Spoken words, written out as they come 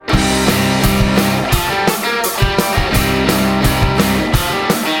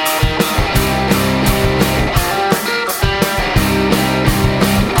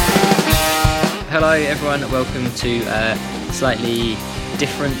everyone, welcome to a slightly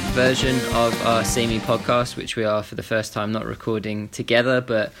different version of our See Me podcast, which we are for the first time not recording together,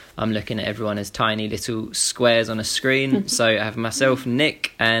 but I'm looking at everyone as tiny little squares on a screen. So I have myself,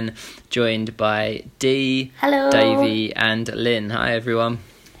 Nick, and joined by Dee, hello, Davey and Lynn. Hi everyone.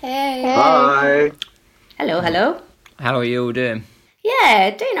 Hey. Hi. Hello. How are you all doing?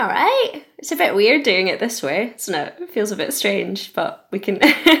 Yeah, doing all right. It's a bit weird doing it this way, isn't it? It feels a bit strange, but we can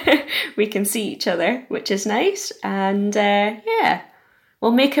we can see each other, which is nice. And yeah,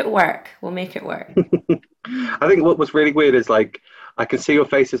 we'll make it work. I think what was really weird is like I can see your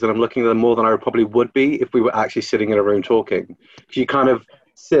faces and I'm looking at them more than I probably would be if we were actually sitting in a room talking. You kind of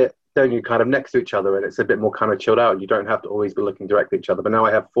sit, don't you, kind of next to each other, and it's a bit more kind of chilled out. You don't have to always be looking directly at each other. But now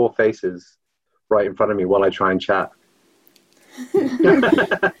I have four faces right in front of me while I try and chat.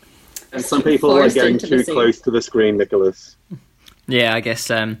 And some people are getting too close to the screen, Nicholas. Yeah, I guess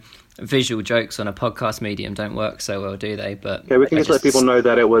visual jokes on a podcast medium don't work so well, do they? But okay, we can just let people know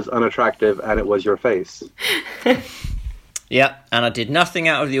that it was unattractive and it was your face. Yeah, and I did nothing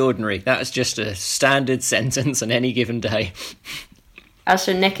out of the ordinary. That's just a standard sentence on any given day.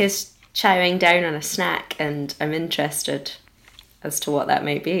 Also, Nick is chowing down on a snack, and I'm interested as to what that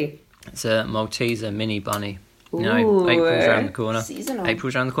might be. It's a Malteser mini bunny. Ooh, April's around the corner. Seasonal.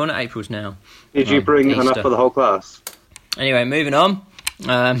 April's around the corner. April's now. Did you bring enough for the whole class? Anyway, moving on.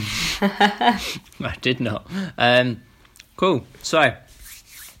 I did not. Cool. So, I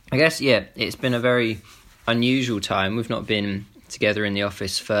guess, yeah, it's been a very unusual time. We've not been together in the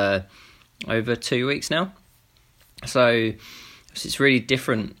office for over 2 weeks now. So, it's really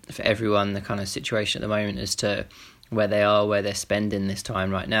different for everyone, the kind of situation at the moment as to where they are, where they're spending this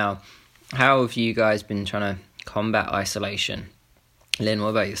time right now. How have you guys been trying to combat isolation? Lynn, what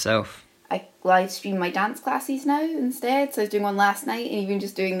about yourself? I live stream my dance classes now instead, so I was doing one last night, and even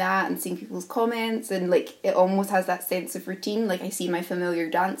just doing that and seeing people's comments, and like it almost has that sense of routine. Like I see my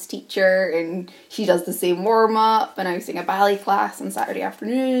familiar dance teacher and she does the same warm-up, and I was doing a ballet class on Saturday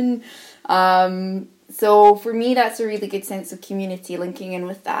afternoon. So for me that's a really good sense of community, linking in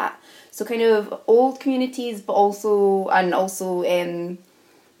with that. So kind of old communities, but also the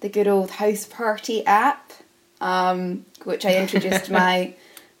good old house party app, which I introduced my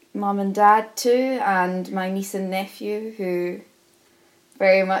mum and dad to, and my niece and nephew, who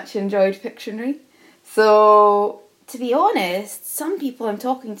very much enjoyed Pictionary. So, to be honest, some people I'm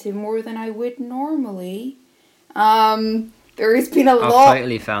talking to more than I would normally. There's been a lot. I've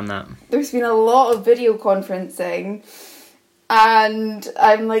totally found that. There's been a lot of video conferencing, and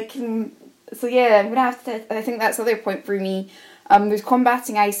I'm like, so yeah, I'm gonna have to. I think that's the other point for me. There's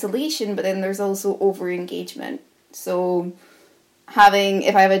combating isolation, but then there's also over-engagement. So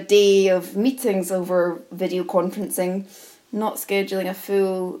if I have a day of meetings over video conferencing, not scheduling a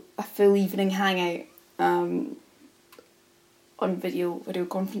full evening hangout on video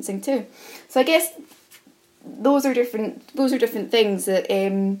conferencing too. So I guess those are different things that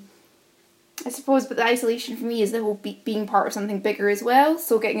I suppose, but the isolation for me is the whole being part of something bigger as well.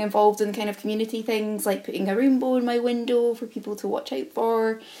 So getting involved in kind of community things like putting a rainbow in my window for people to watch out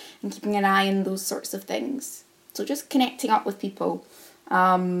for and keeping an eye on those sorts of things. So just connecting up with people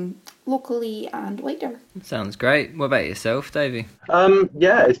locally and wider. Sounds great. What about yourself, Davey?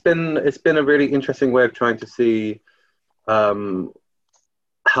 Yeah, it's been a really interesting way of trying to see how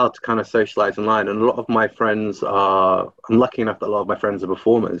to kind of socialize online. And a lot of my friends I'm lucky enough that a lot of my friends are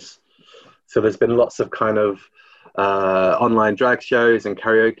performers. So there's been lots of kind of online drag shows and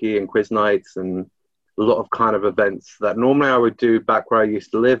karaoke and quiz nights and a lot of kind of events that normally I would do back where I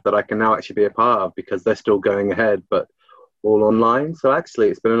used to live that I can now actually be a part of because they're still going ahead, but all online. So actually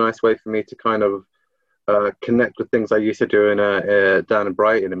it's been a nice way for me to kind of connect with things I used to do down in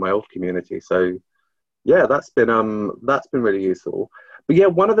Brighton in my old community. So yeah, that's been really useful. But yeah,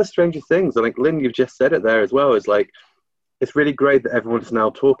 one of the strangest things, I think Lynn, you've just said it there as well, is like, it's really great that everyone's now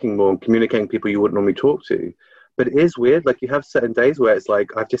talking more and communicating people you wouldn't normally talk to. But it is weird, like you have certain days where it's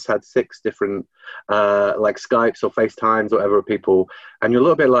like, I've just had 6 different like Skypes or FaceTimes or whatever with people. And you're a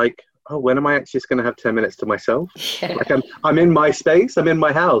little bit like, oh, when am I actually just going to have 10 minutes to myself? Yeah. Like I'm in my space, I'm in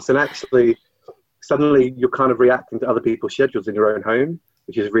my house. And actually, suddenly you're kind of reacting to other people's schedules in your own home,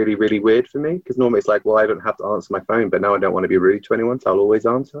 which is really, really weird for me. Because normally it's like, well, I don't have to answer my phone, but now I don't want to be rude to anyone, so I'll always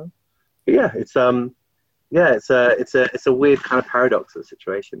answer. But yeah, it's a weird kind of paradox of the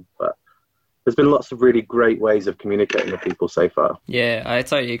situation. But there's been lots of really great ways of communicating with people so far. Yeah, I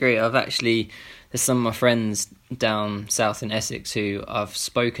totally agree. There's some of my friends down south in Essex who I've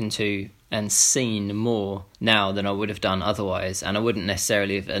spoken to and seen more now than I would have done otherwise. And I wouldn't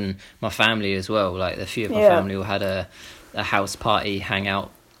necessarily have, and my family as well. Like a few of my family all had a house party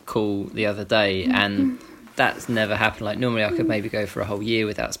hangout call the other day, and that's never happened. Like, normally I could maybe go for a whole year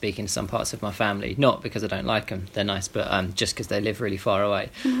without speaking to some parts of my family, not because I don't like them, they're nice, but just because they live really far away.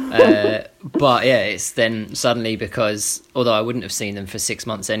 But yeah, it's then suddenly, because although I wouldn't have seen them for 6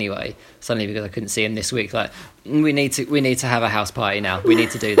 months anyway, suddenly because I couldn't see them this week, like, we need to have a house party now, we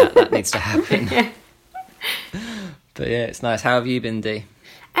need to do that needs to happen. But yeah, it's nice. How have you been, Dee?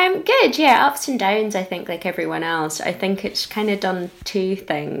 Good, yeah, ups and downs, I think, like everyone else. I think it's kind of done two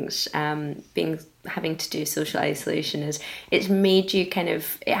things, having to do social isolation is it's made you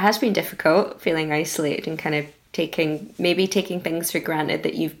it has been difficult feeling isolated and kind of taking things for granted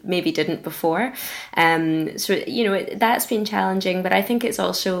that you maybe didn't before. So, you know, that's been challenging, but I think it's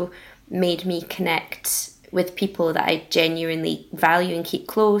also made me connect with people that I genuinely value and keep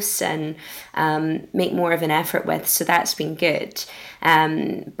close and make more of an effort with. So that's been good.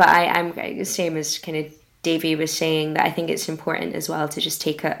 But I'm the same as kind of Davey was saying, that I think it's important as well to just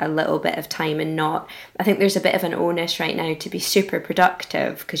take a little bit of time and not, I think there's a bit of an onus right now to be super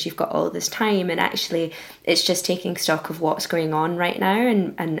productive because you've got all this time, and actually it's just taking stock of what's going on right now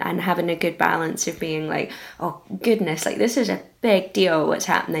and having a good balance of being like, oh goodness, like this is a big deal what's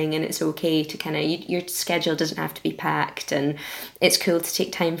happening, and it's okay to kind of, your schedule doesn't have to be packed, and it's cool to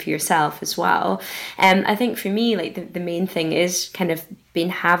take time for yourself as well. I think for me, like the main thing is kind of been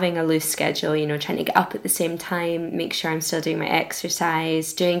having a loose schedule, you know, trying to get up at the same time, make sure I'm still doing my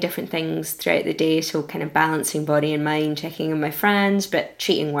exercise, doing different things throughout the day, so kind of balancing body and mind, checking on my friends, but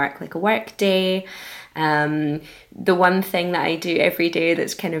treating work like a work day. The one thing that I do every day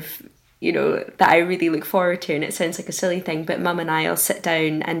that's kind of, you know, that I really look forward to, and it sounds like a silly thing, but Mum and I will sit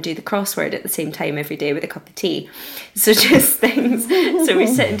down and do the crossword at the same time every day with a cup of tea. So just things, so we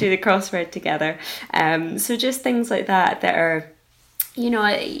sit and do the crossword together. So just things like that are, you know,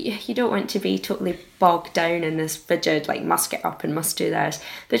 you don't want to be totally bogged down in this rigid, like, must get up and must do this,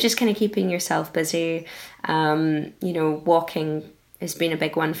 but just kind of keeping yourself busy. You know, walking has been a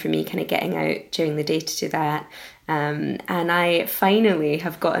big one for me, kind of getting out during the day to do that. And I finally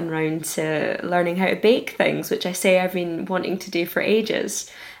have gotten round to learning how to bake things, which I say I've been wanting to do for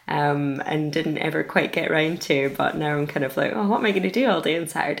ages, and didn't ever quite get round to, but now I'm kind of like, oh, what am I going to do all day on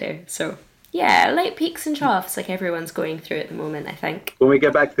Saturday? So yeah, like peaks and troughs, like everyone's going through at the moment, I think. When we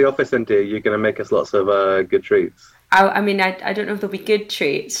get back to the office, Indy, you're going to make us lots of good treats. I mean, I don't know if there'll be good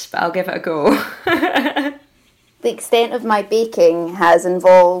treats, but I'll give it a go. The extent of my baking has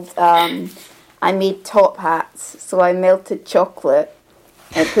involved, I made top hats, so I melted chocolate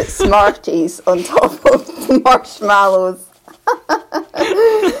and put Smarties on top of the marshmallows.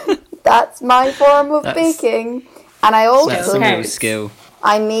 That's my form of baking. And I also... That's a real skill.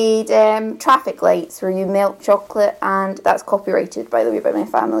 I made traffic lights where you melt chocolate, and that's copyrighted, by the way, by my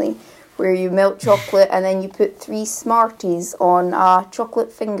family, where you melt chocolate and then you put 3 Smarties on a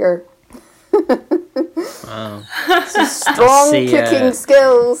chocolate finger. Wow. So strong cooking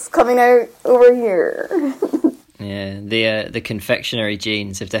skills coming out over here. Yeah, the confectionery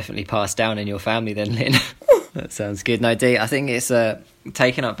genes have definitely passed down in your family then, Lynn. That sounds good. No, Dee, I think it's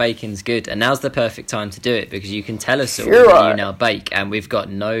taking up baking's good, and now's the perfect time to do it because you can tell us all that you now bake, and we've got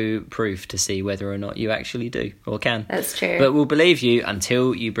no proof to see whether or not you actually do or can. That's true. But we'll believe you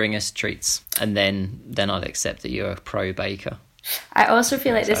until you bring us treats, and then I'll accept that you're a pro baker. I also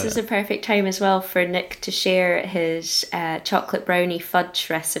feel like this is a perfect time as well for Nick to share his chocolate brownie fudge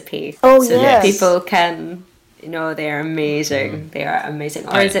recipe. Oh, so yes. that people can, you know, they're amazing. They are amazing.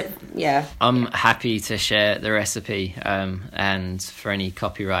 Or is it, yeah. I'm happy to share the recipe, and for any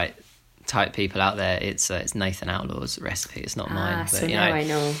copyright type people out there, it's Nathan Outlaw's recipe. It's not mine. But, so you now know, I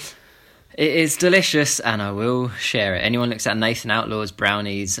know. It is delicious, and I will share it. Anyone looks at Nathan Outlaw's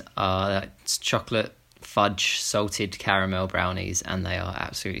brownies, it's chocolate fudge salted caramel brownies, and they are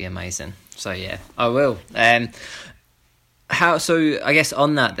absolutely amazing. So yeah, I will. So I guess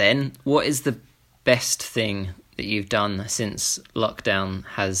on that then, what is the best thing that you've done since lockdown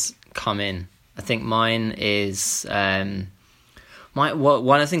has come in? I think mine is one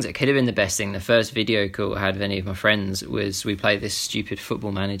of the things that could have been the best thing. The first video call I had with any of my friends was we played this stupid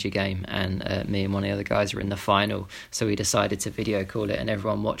Football Manager game, and me and one of the other guys were in the final, so we decided to video call it, and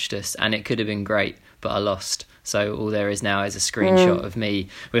everyone watched us, and it could have been great, but I lost. So all there is now is a screenshot of me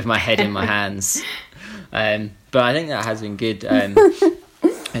with my head in my hands. But I think that has been good. Tonight,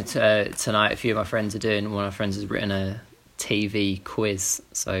 a few of my friends are doing. One of my friends has written a TV quiz,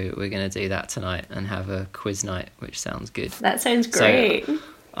 so we're going to do that tonight and have a quiz night, which sounds good. That sounds great. So,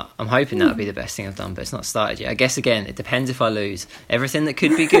 I'm hoping that'll be the best thing I've done, but it's not started yet. I guess, again, it depends if I lose. Everything that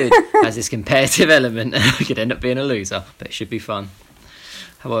could be good has this competitive element, and I could end up being a loser, but it should be fun.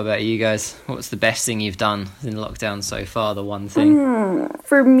 What about you guys? What's the best thing you've done in lockdown so far? The one thing?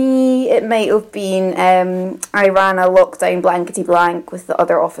 For me, it might have been I ran a lockdown blankety blank with the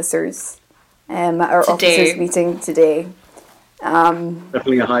other officers at our officers meeting today.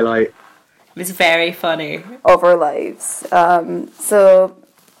 Definitely a highlight. It was very funny. Of our lives. So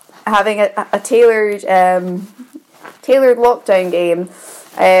having a tailored lockdown game.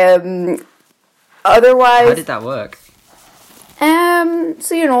 Otherwise, how did that work?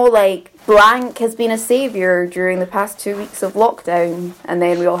 So like blank has been a saviour during the past 2 weeks of lockdown, and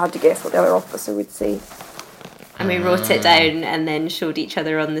then we all had to guess what the other officer would say. And we wrote it down and then showed each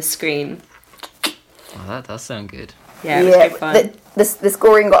other on the screen. Oh, that does sound good. Yeah, it was quite fun. The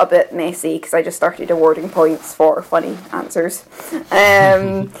scoring got a bit messy because I just started awarding points for funny answers.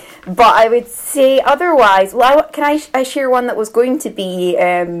 But I would say otherwise. Well, I share one that was going to be.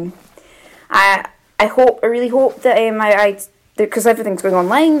 I really hope that because everything's going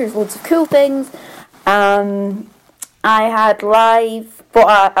online. There's loads of cool things. I had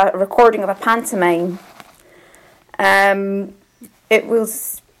bought a recording of a pantomime. It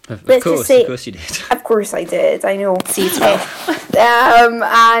was. Of course you did. Of course I did, I know.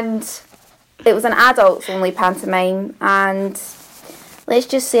 And it was an adults only pantomime, and let's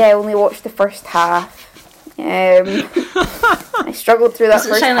just say I only watched the first half. I struggled through that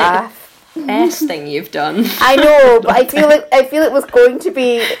first half. Like the best thing you've done. I know, but I feel it was going to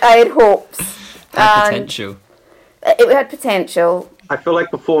be. I had hopes. Potential. It had potential. I feel like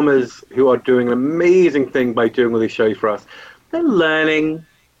performers who are doing an amazing thing by doing all these shows for us, they're learning.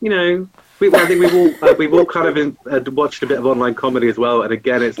 I think we've all kind of watched a bit of online comedy as well, and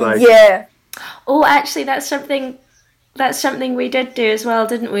again, it's like Oh, actually, that's something we did do as well,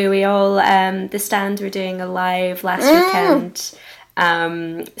 didn't we? We all the Stand were doing a live last weekend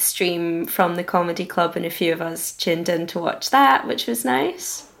stream from the comedy club, and a few of us tuned in to watch that, which was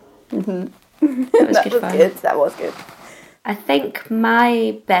nice. That was good fun. That was good. I think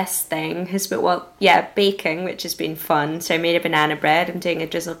my best thing has been, baking, which has been fun. So I made a banana bread. I'm doing a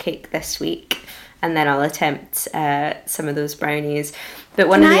drizzle cake this week, and then I'll attempt some of those brownies. But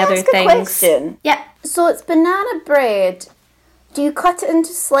one of the other things... Question? Yeah. So it's banana bread. Do you cut it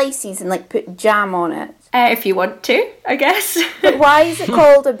into slices and put jam on it? If you want to, I guess. But why is it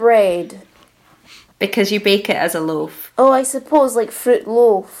called a bread? Because you bake it as a loaf. Oh, I suppose fruit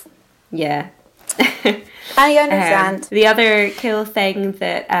loaf. Yeah. I understand. The other cool thing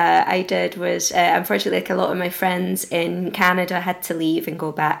that I did was, unfortunately, a lot of my friends in Canada had to leave and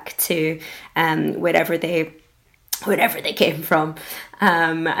go back to wherever they came from.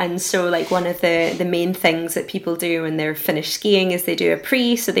 And so one of the main things that people do when they're finished skiing is they do a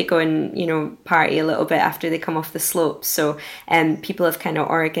pre, so they go and, party a little bit after they come off the slopes. So people have kind of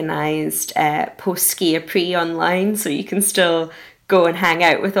organised post-ski a pre online, so you can still go and hang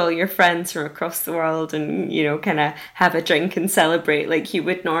out with all your friends from across the world and, kind of have a drink and celebrate like you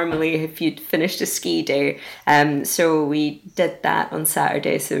would normally if you'd finished a ski day. So we did that on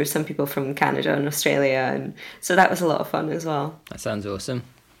Saturday. So there were some people from Canada and Australia, and so that was a lot of fun as well. That sounds awesome.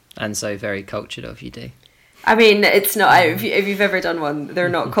 And so very cultured of you, Dee. I mean, it's not, if you've ever done one, they're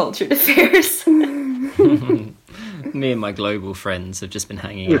not cultured affairs. Me and my global friends have just been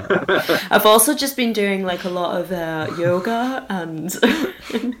hanging out. I've also just been doing a lot of yoga and...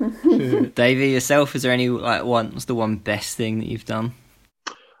 Davey, yourself, is there any, what's the one best thing that you've done?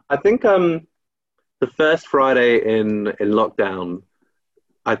 I think the first Friday in lockdown,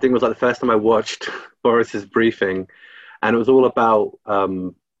 I think was the first time I watched Boris's briefing, and it was all about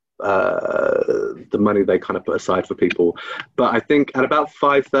the money they kind of put aside for people. But I think at about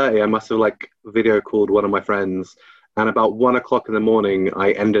 5:30, I must have video called one of my friends, and about 1 o'clock in the morning,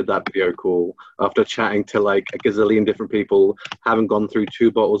 I ended that video call after chatting to a gazillion different people, having gone through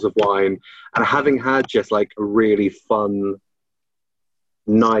 2 bottles of wine, and having had just a really fun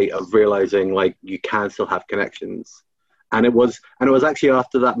night of realizing you can still have connections. And it was actually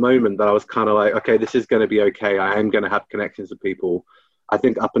after that moment that I was kind of okay, this is going to be okay. I am going to have connections with people. I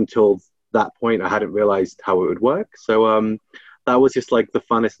think up until that point, I hadn't realized how it would work. So that was just the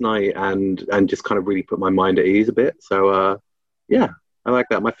funnest night, and just kind of really put my mind at ease a bit. So I like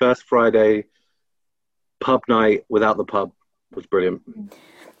that. My first Friday pub night without the pub was brilliant.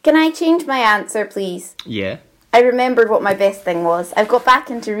 Can I change my answer, please? Yeah. I remembered what my best thing was. I've got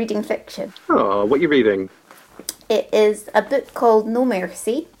back into reading fiction. Oh, what are you reading? It is a book called No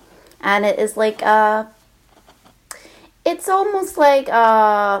Mercy, and it is it's almost like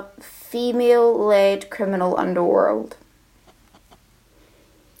a female-led criminal underworld.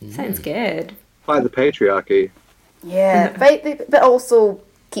 Sounds good. Fight the patriarchy. Yeah, but also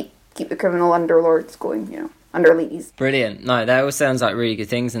keep the criminal underlords going, under ladies. Brilliant. No, that all sounds like really good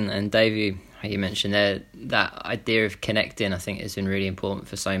things. And Davey, how you mentioned there, that idea of connecting, I think, has been really important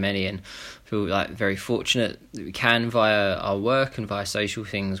for so many, and I feel like very fortunate that we can, via our work and via social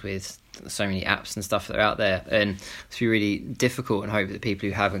things, with so many apps and stuff that are out there. And it's really difficult, and hope that people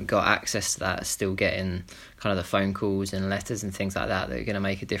who haven't got access to that are still getting kind of the phone calls and letters and things like that that are going to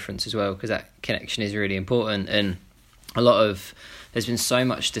make a difference as well, because that connection is really important. And there's been so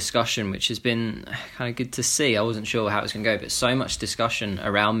much discussion, which has been kind of good to see. I wasn't sure how it's going to go, but so much discussion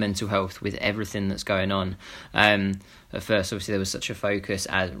around mental health with everything that's going on. At first, obviously, there was such a focus,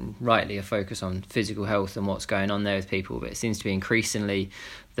 rightly a focus on physical health and what's going on there with people, but it seems to be increasingly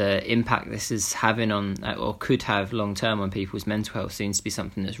the impact this is having on, or could have long term on people's mental health, seems to be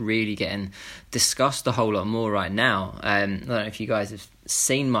something that's really getting discussed a whole lot more right now. I don't know if you guys have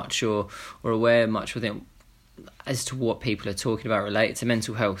seen much or aware much within as to what people are talking about related to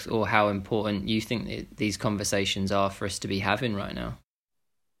mental health, or how important you think these conversations are for us to be having right now.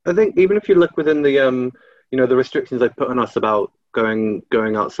 I think even if you look within the the restrictions they put on us about going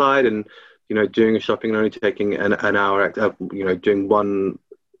outside and doing a shopping and only taking an hour, doing one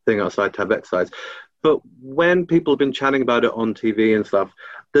thing outside to have exercise. But when people have been chatting about it on TV and stuff,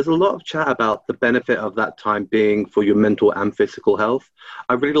 there's a lot of chat about the benefit of that time being for your mental and physical health.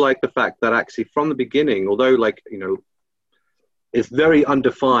 I really like the fact that actually from the beginning, although it's very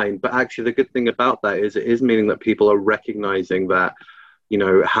undefined, but actually the good thing about that is it is meaning that people are recognizing that,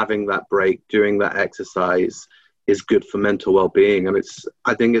 having that break, doing that exercise is good for mental well-being. And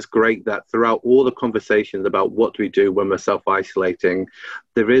I think it's great that throughout all the conversations about what do we do when we're self-isolating,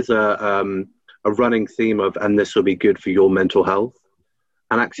 there is a running theme of, and this will be good for your mental health.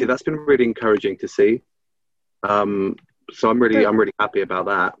 And actually that's been really encouraging to see. So I'm really happy about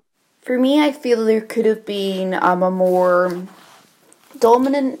that. For me, I feel there could have been a more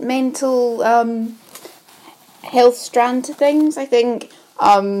dominant mental health strand to things. I think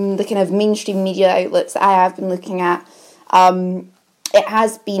the kind of mainstream media outlets that I have been looking at, it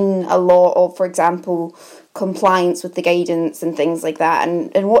has been a lot of, for example, compliance with the guidance and things like that.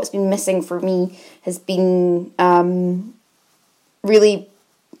 And what's been missing for me has been really,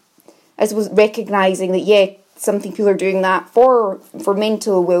 I suppose, recognising that, something people are doing that for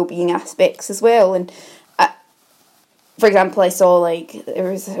mental well-being aspects as well. And for example, I saw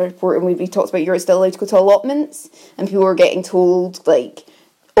there was a report and we talked about you're still allowed to go to allotments, and people were getting told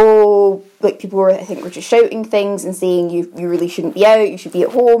people were, I think, were just shouting things and saying you really shouldn't be out, you should be at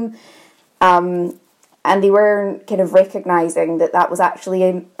home, and they weren't kind of recognising that was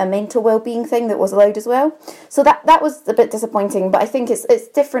actually a mental well-being thing that was allowed as well. So that was a bit disappointing, but I think it's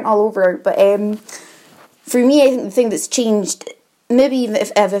different all over. But for me, I think the thing that's changed, maybe even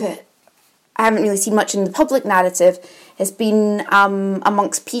if I haven't really seen much in the public narrative, has been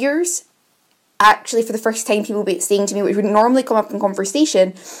amongst peers. Actually, for the first time, people be saying to me, which wouldn't normally come up in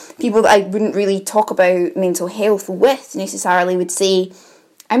conversation, people that I wouldn't really talk about mental health with necessarily would say,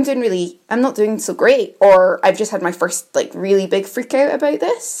 I'm not doing so great, or I've just had my first really big freak out about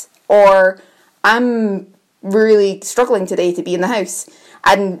this, or I'm really struggling today to be in the house.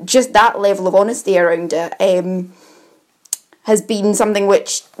 And just that level of honesty around it has been something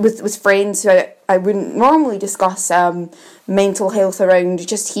which, with friends who I wouldn't normally discuss mental health around,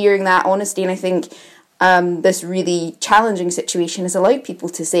 just hearing that honesty. And I think this really challenging situation has allowed people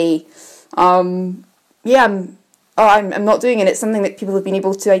to say, I'm not doing it. It's something that people have been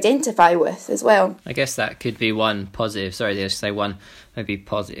able to identify with as well. I guess that could be one positive, one maybe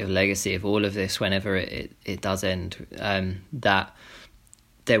positive legacy of all of this whenever it does end, that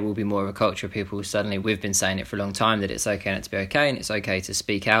there will be more of a culture of people suddenly, we've been saying it for a long time, that it's okay not to be okay, and it's okay to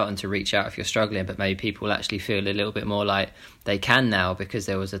speak out and to reach out if you're struggling, but maybe people will actually feel a little bit more like they can now, because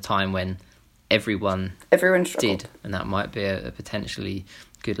there was a time when everyone did, and that might be a potentially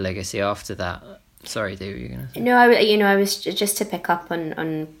good legacy after that. Sorry, Dave, you gonna say? No, I was just to pick up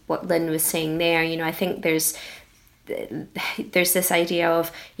on what Lynn was saying there. I think there's this idea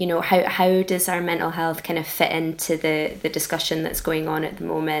of how does our mental health kind of fit into the discussion that's going on at the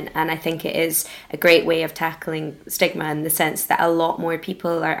moment. And I think it is a great way of tackling stigma, in the sense that a lot more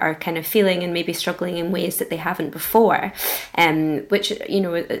people are kind of feeling and maybe struggling in ways that they haven't before, which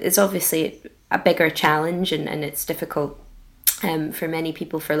is obviously a bigger challenge, and it's difficult for many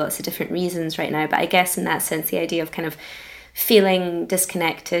people for lots of different reasons right now. But I guess in that sense, the idea of kind of feeling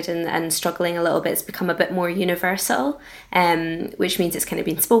disconnected and struggling a little bit has become a bit more universal, which means it's kind of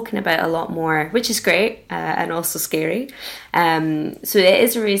been spoken about a lot more, which is great, and also scary. So it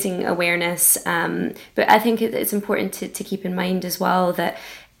is raising awareness, but I think it's important to keep in mind as well that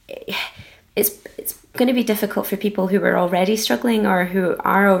it's going to be difficult for people who are already struggling, or who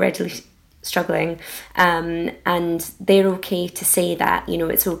are already struggling, and they're okay to say that. You know,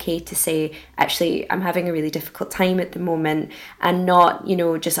 it's okay to say, actually, I'm having a really difficult time at the moment, and not, you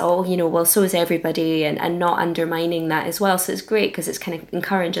know, just, oh, you know, well, so is everybody, and not undermining that as well. So it's great because it's kind of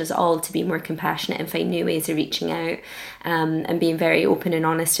encourages us all to be more compassionate and find new ways of reaching out, and being very open and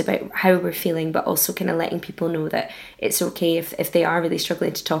honest about how we're feeling, but also kind of letting people know that it's okay if they are really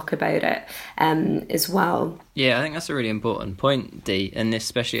struggling to talk about it, as well. Yeah, I think that's a really important point, Dee, and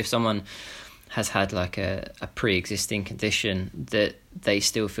especially if someone has had like a pre-existing condition, that they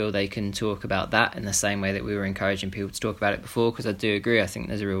still feel they can talk about that in the same way that we were encouraging people to talk about it before. Because I do agree, I think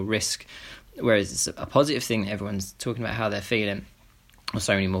there's a real risk, whereas it's a positive thing that everyone's talking about how they're feeling, or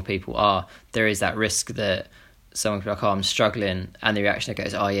so many more people are, there is that risk that someone could be like, oh, I'm struggling, and the reaction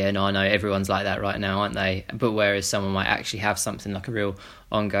goes, oh yeah, no, I know, everyone's like that right now, aren't they? But whereas someone might actually have something like a real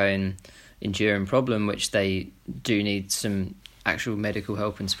ongoing, enduring problem, which they do need some actual medical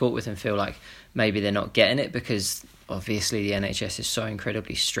help and support with, and feel like maybe they're not getting it because obviously the NHS is so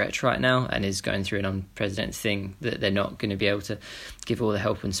incredibly stretched right now and is going through an unprecedented thing, that they're not going to be able to give all the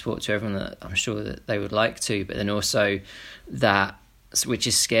help and support to everyone that I'm sure that they would like to. But then also that, which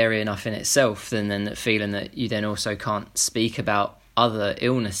is scary enough in itself, then that feeling that you then also can't speak about other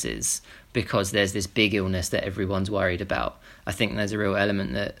illnesses because there's this big illness that everyone's worried about. I think there's a real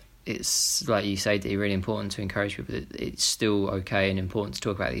element that it's, like you say, Dee, really important to encourage people that it's still okay and important to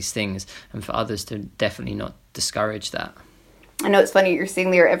talk about these things, and for others to definitely not discourage that. I know it's funny you're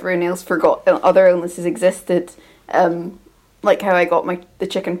saying there everyone else forgot other illnesses existed, like how I got the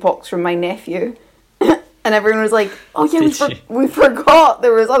chicken pox from my nephew. And everyone was like, oh yeah, we forgot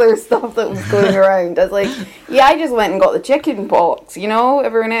there was other stuff that was going around. I was like, yeah, I just went and got the chicken pox, you know,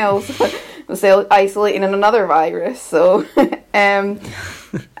 everyone else was still isolating in another virus. So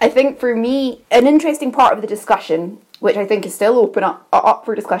I think for me, an interesting part of the discussion, which I think is still up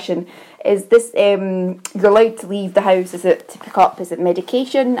for discussion, is this, you're allowed to leave the house, to pick up, is it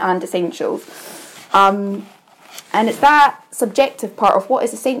medication and essentials? And it's that subjective part of what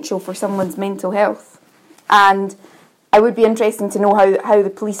is essential for someone's mental health. And I would be interested to know how the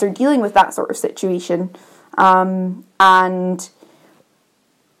police are dealing with that sort of situation. And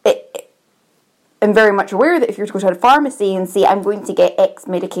I'm very much aware that if you were to go to a pharmacy and say, I'm going to get X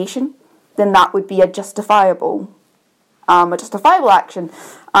medication, then that would be a justifiable action.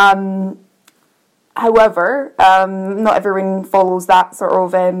 However, not everyone follows that sort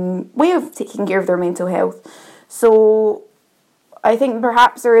of way of taking care of their mental health. So I think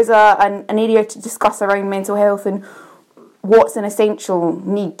perhaps there is an area to discuss around mental health and what's an essential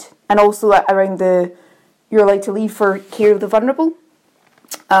need, and also around you're allowed to leave for care of the vulnerable.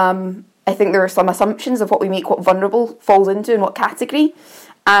 I think there are some assumptions of what vulnerable falls into and what category,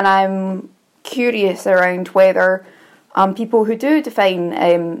 and I'm curious around whether people who do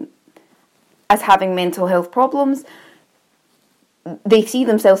define as having mental health problems, they see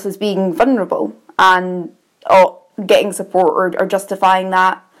themselves as being vulnerable and getting support or justifying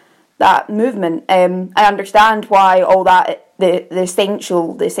that movement. I understand why all that the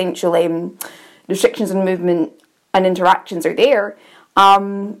essential restrictions on movement and interactions are there.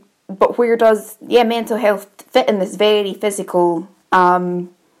 But where does mental health fit in this very physical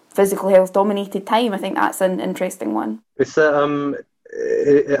health dominated time? I think that's an interesting one. It's I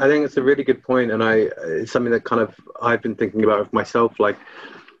think it's a really good point, and it's something that kind of I've been thinking about with myself. Like,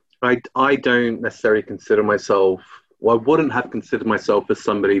 I don't necessarily consider myself, I wouldn't have considered myself as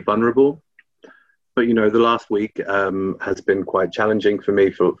somebody vulnerable, but you know, the last week has been quite challenging for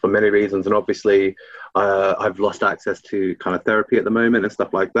me for many reasons, and obviously I've lost access to kind of therapy at the moment and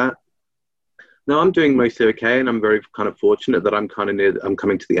stuff like that. Now I'm doing mostly okay, and I'm very kind of fortunate that I'm coming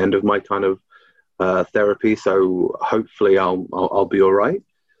to the end of my kind of therapy, so hopefully I'll be all right.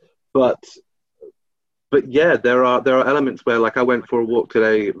 But yeah, there are elements where, like, I went for a walk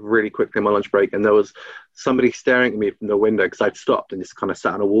today really quickly on my lunch break, and there was somebody staring at me from the window because I'd stopped and just kind of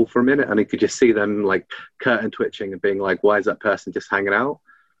sat on a wall for a minute, and you could just see them like curtain twitching and being like, why is that person just hanging out?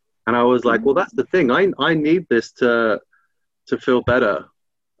 And I was like, well, that's the thing. I need this to feel better,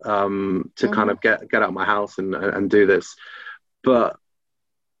 to kind of get out of my house and do this. But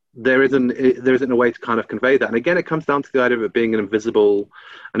there isn't a way to kind of convey that. And again, it comes down to the idea of it being an invisible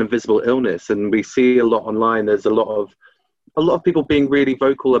illness. And we see a lot online. There's a lot of people being really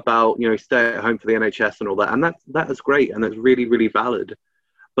vocal about, you know, stay at home for the NHS and all that. And that is great. And that's really, really valid.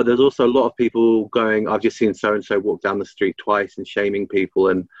 But there's also a lot of people going, I've just seen so-and-so walk down the street twice, and shaming people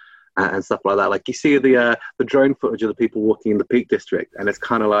and stuff like that. Like, you see the drone footage of the people walking in the Peak District, and it's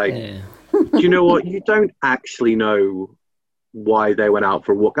kind of like, do you know what? You don't actually know why they went out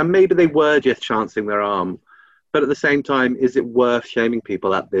for a walk, and maybe they were just chancing their arm, But at the same time, is it worth shaming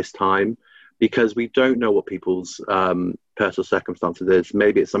people at this time? Because we don't know what people's personal circumstances is.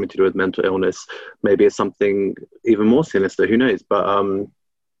 Maybe it's something to do with mental illness. Maybe it's something even more sinister. Who knows? But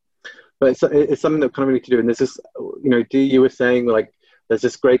it's something that kind of we need to do. And there's this, Dee, you were saying, like, there's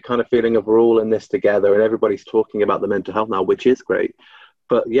this great kind of feeling of we're all in this together, and everybody's talking about the mental health now, which is great.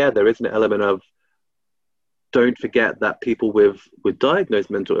 But yeah, there is an element of, don't forget that people with diagnosed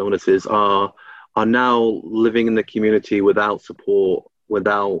mental illnesses are now living in the community without support,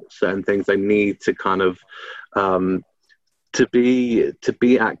 without certain things they need to kind of to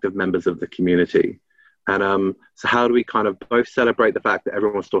be active members of the community. And so how do we kind of both celebrate the fact that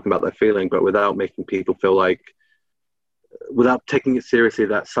everyone's talking about their feeling, but without making people feel like, without taking it seriously,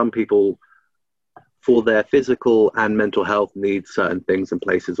 that some people, for their physical and mental health, need certain things in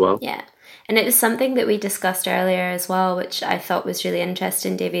place as well. Yeah. And it was something that we discussed earlier as well, which I thought was really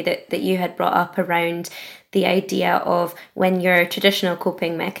interesting, Davy, that you had brought up around the idea of when your traditional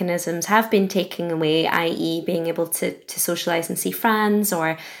coping mechanisms have been taken away, i.e. being able to socialise and see friends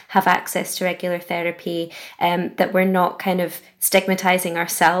or have access to regular therapy, that we're not kind of stigmatising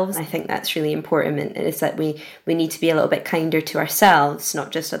ourselves. I think that's really important, is that we need to be a little bit kinder to ourselves,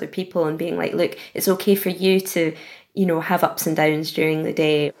 not just other people, and being like, look, it's okay for you to, have ups and downs during the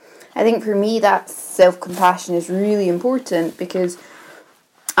day. I think for me that self-compassion is really important, because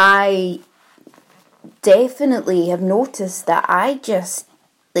I definitely have noticed that I just,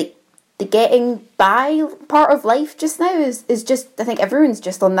 like, the getting by part of life just now is just, I think everyone's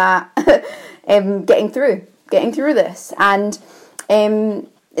just on that getting through this, and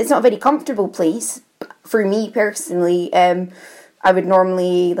it's not a very comfortable place. For me personally, I would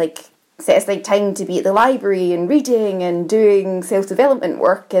normally set aside time to be at the library and reading and doing self-development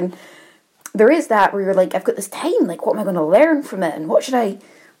work, and there is that where you're like, I've got this time, like, what am I going to learn from it, and what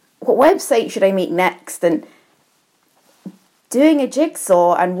website should I make next? And doing a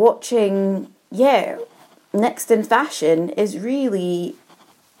jigsaw and watching Next in Fashion is really,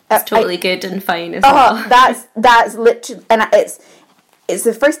 it's totally good and fine as well. That's literally, and it's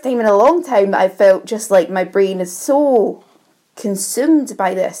the first time in a long time that I've felt just like my brain is so consumed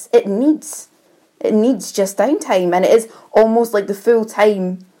by this. It needs just downtime, and it is almost like the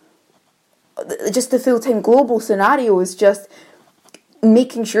full-time global scenario is just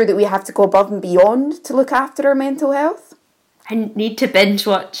making sure that we have to go above and beyond to look after our mental health. I need to binge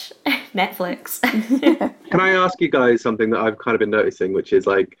watch Netflix. Can I ask you guys something that I've kind of been noticing, which is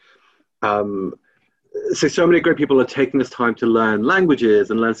like, so many great people are taking this time to learn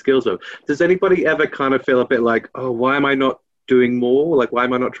languages and learn skills. Does anybody ever kind of feel a bit like, oh, why am I not doing more? Like, why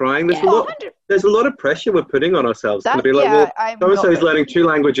am I not trying? There's a lot of pressure we're putting on ourselves. To be like, well, so-and-so is learning 2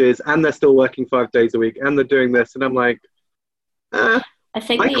 languages and they're still working 5 days a week and they're doing this. And I'm like, I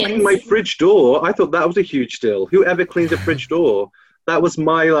clean my fridge door. I thought that was a huge deal. Whoever cleans a fridge door, that was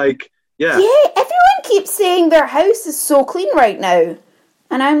my Yeah, everyone keeps saying their house is so clean right now.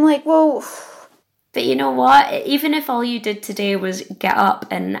 And I'm like, well... But you know what? Even if all you did today was get up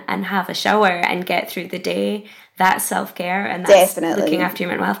and have a shower and get through the day, that's self-care, and that's definitely looking after your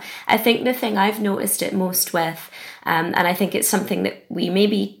mental health. I think the thing I've noticed it most with, and I think it's something that we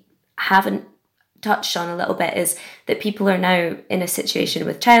maybe haven't touched on a little bit, is that people are now in a situation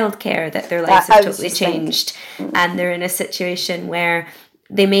with childcare that their lives have totally changed, and they're in a situation where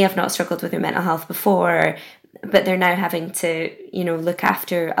they may have not struggled with their mental health before, but they're now having to, look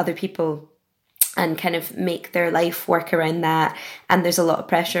after other people and kind of make their life work around that. And there's a lot of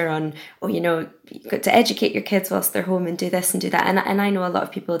pressure on, you've got to educate your kids whilst they're home and do this and do that. And I know a lot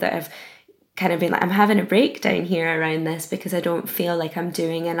of people that have kind of been like, I'm having a breakdown here around this because I don't feel like I'm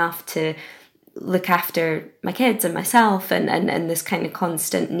doing enough to look after my kids and myself, and this kind of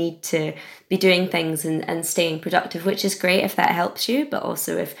constant need to be doing things and staying productive, which is great if that helps you. But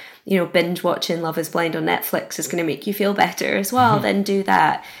also if, binge watching Love is Blind on Netflix is going to make you feel better as well, then do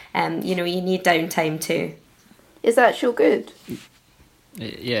that. You need downtime too. Is that show good?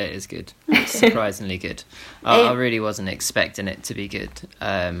 Yeah, it is good. It's surprisingly good. I really wasn't expecting it to be good,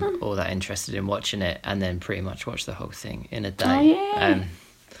 or that interested in watching it, and then pretty much watched the whole thing in a day. Oh, yeah.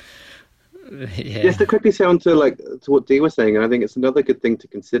 Just to quickly say on to what Dee was saying, and I think it's another good thing to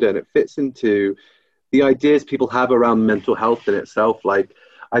consider, and it fits into the ideas people have around mental health in itself. Like,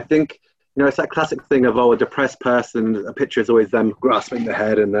 I think, it's that classic thing of, a depressed person, a picture is always them grasping their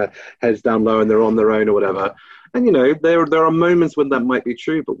head and their heads down low and they're on their own or whatever. And, there are moments when that might be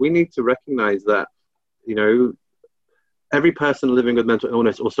true, but we need to recognize that, every person living with mental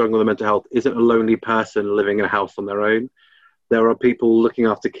illness or struggling with mental health isn't a lonely person living in a house on their own. There are people looking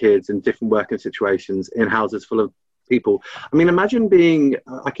after kids in different working situations in houses full of, people. I mean, imagine being,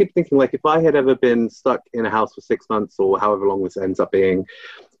 I keep thinking, like, if I had ever been stuck in a house for 6 months or however long this ends up being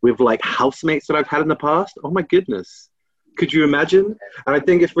with like housemates that I've had in the past, oh my goodness, could you imagine? And I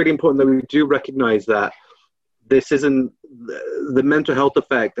think it's really important that we do recognize that this isn't the mental health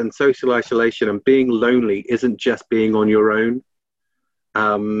effect, and social isolation and being lonely isn't just being on your own.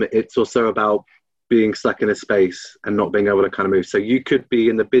 It's also about being stuck in a space and not being able to kind of move. So you could be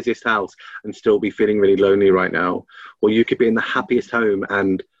in the busiest house and still be feeling really lonely right now, or you could be in the happiest home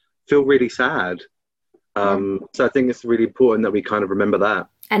and feel really sad. So I think it's really important that we kind of remember that.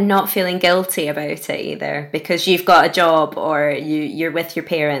 And not feeling guilty about it either, because you've got a job, or you're with your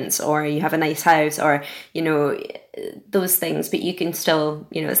parents, or you have a nice house, or, you know, those things, but you can still,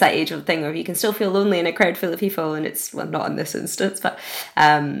 you know, it's that age old thing where you can still feel lonely in a crowd full of people, and it's, well, not in this instance, but,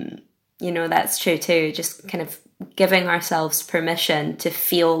 you know, that's true too. Just kind of giving ourselves permission to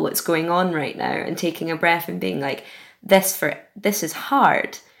feel what's going on right now, and taking a breath and being like, this is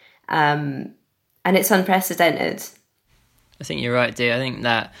hard. And it's unprecedented. I think you're right, Dee. I think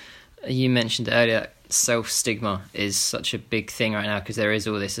that you mentioned earlier, self-stigma is such a big thing right now, because there is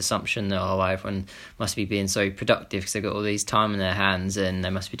all this assumption that, oh, everyone must be being so productive because they've got all these time in their hands and they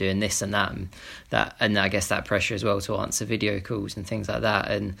must be doing this and that, and I guess that pressure as well to answer video calls and things like that.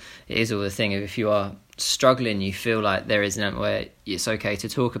 And it is all the thing of, if you are struggling, you feel like there is an element where it's okay to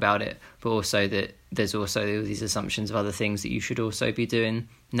talk about it, but also that there's also all these assumptions of other things that you should also be doing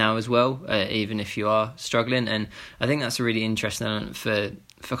now as well, even if you are struggling. And I think that's a really interesting element for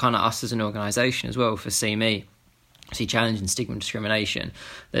kind of us as an organisation as well, for See Me, See Challenging Stigma and Discrimination.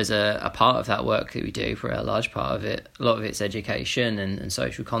 There's a part of that work that we do, for a large part of it, a lot of it's education and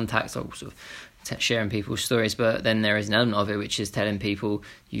social contacts, or sort of sharing people's stories, but then there is an element of it which is telling people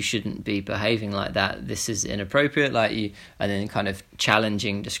you shouldn't be behaving like that, this is inappropriate, like you, and then kind of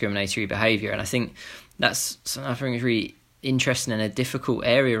challenging discriminatory behaviour. And I think that's something that's really interesting and a difficult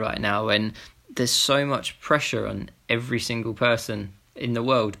area right now, when there's so much pressure on every single person in the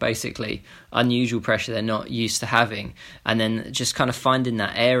world, basically unusual pressure they're not used to having, and then just kind of finding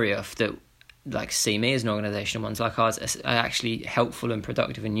that area that, like, See Me as an organisation, ones like ours, are actually helpful and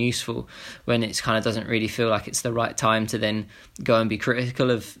productive and useful, when it kind of doesn't really feel like it's the right time to then go and be critical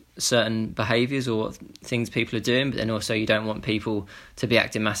of certain behaviours or things people are doing, but then also you don't want people to be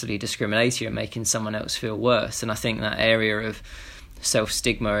acting massively discriminatory and making someone else feel worse. And I think that area of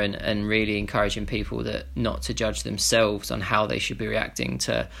self-stigma and really encouraging people that not to judge themselves on how they should be reacting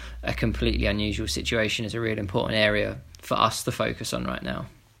to a completely unusual situation is a really important area for us to focus on right now.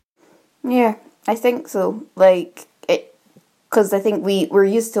 Yeah, I think so. Like, it, because I think we're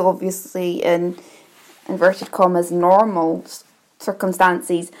used to, obviously, in inverted commas, normal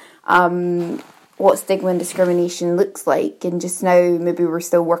circumstances, what stigma and discrimination looks like, and just now maybe we're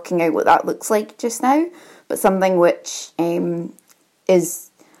still working out what that looks like just now, but something which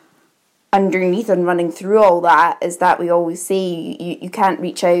is underneath and running through all that is that we always say you can't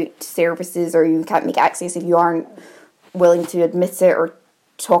reach out to services, or you can't make access if you aren't willing to admit it or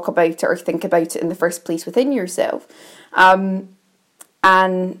talk about it or think about it in the first place within yourself. And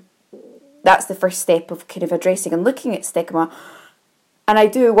that's the first step of kind of addressing and looking at stigma. And I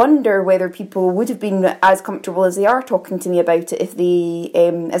do wonder whether people would have been as comfortable as they are talking to me about it if they,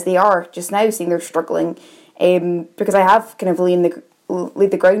 as they are just now, saying they're struggling, because I have kind of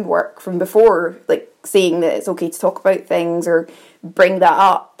laid the groundwork from before, like saying that it's okay to talk about things or bring that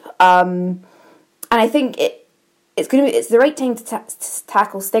up. And I think it's the right time to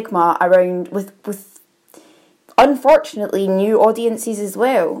tackle stigma around with unfortunately new audiences as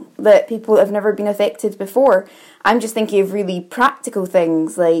well, that people have never been affected before. I'm just thinking of really practical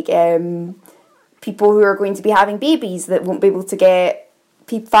things, like people who are going to be having babies that won't be able to get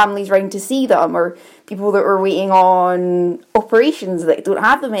families round to see them, or people that are waiting on operations that don't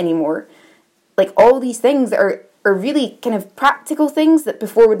have them anymore. Like, all these things that are really kind of practical things that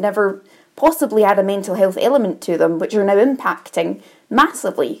before would never possibly had a mental health element to them, which are now impacting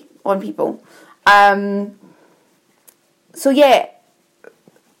massively on people. So yeah,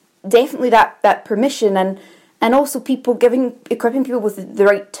 definitely that permission, and also people equipping people with the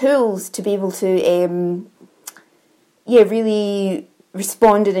right tools to be able to really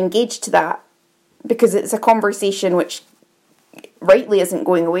respond and engage to that, because it's a conversation which rightly isn't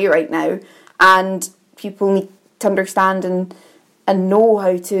going away right now, and people need to understand and know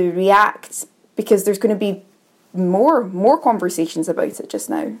how to react, because there's going to be more conversations about it just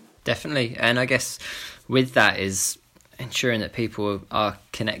now. Definitely. And I guess with that is ensuring that people are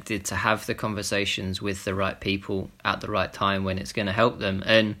connected to have the conversations with the right people at the right time when it's going to help them.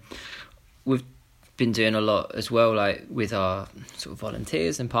 And with been doing a lot as well, like with our sort of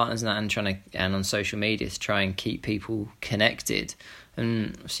volunteers and partners and that, and on social media to try and keep people connected.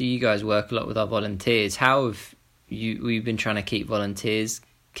 And so you guys work a lot with our volunteers. How have we've been trying to keep volunteers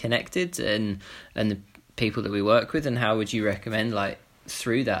connected and the people that we work with, and how would you recommend, like,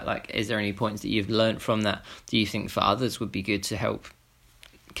 through that, like, is there any points that you've learnt from that do you think for others would be good to help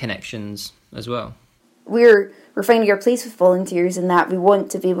connections as well? We're finding our place with volunteers in that we want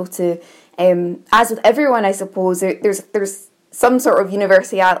to be able to, as with everyone, I suppose, there's some sort of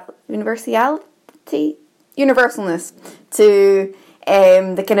universalness to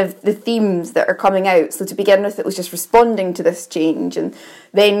the kind of the themes that are coming out. So to begin with, it was just responding to this change, and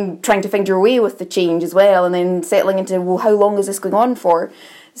then trying to find your way with the change as well, and then settling into, well, how long is this going on for?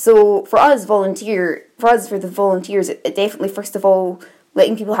 So for the volunteers, it definitely, first of all,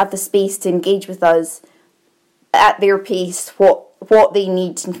 letting people have the space to engage with us at their pace, what they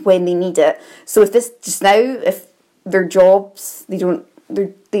need and when they need it. So if this just now, if their jobs,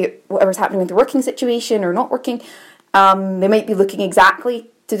 whatever's happening with their working situation or not working, they might be looking exactly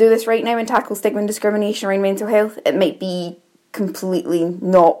to do this right now and tackle stigma and discrimination around mental health. It might be completely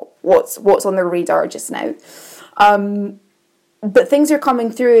not what's on their radar just now. But things are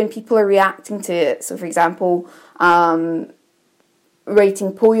coming through and people are reacting to it. So, for example,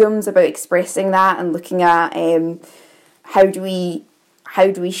 writing poems about expressing that and looking at how do we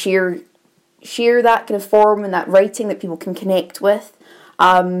share that kind of form and that writing that people can connect with.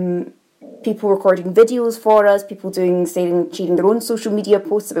 People recording videos for us, people sharing their own social media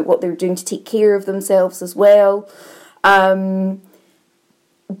posts about what they're doing to take care of themselves as well. Definitely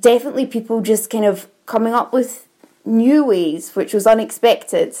people just kind of coming up with new ways, which was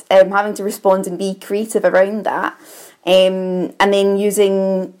unexpected, having to respond and be creative around that. And then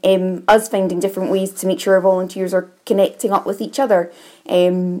using us finding different ways to make sure our volunteers are connecting up with each other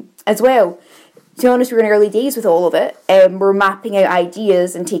as well. To be honest, we're in early days with all of it. We're mapping out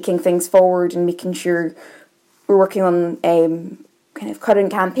ideas and taking things forward and making sure we're working on kind of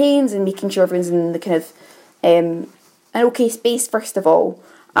current campaigns and making sure everyone's in the kind of an okay space, first of all.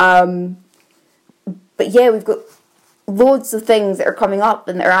 But yeah, we've got loads of things that are coming up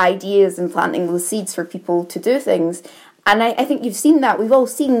and there are ideas and planting those seeds for people to do things. And I think you've seen that. We've all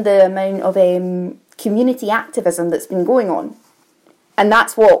seen the amount of community activism that's been going on. And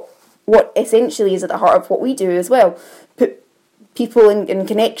that's what essentially is at the heart of what we do as well. Put people in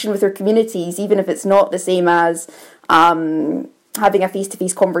connection with their communities, even if it's not the same as having a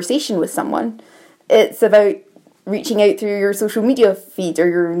face-to-face conversation with someone. It's about reaching out through your social media feed or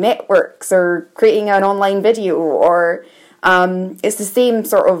your networks or creating an online video, or it's the same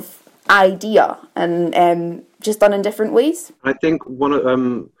sort of idea and just done in different ways. I think one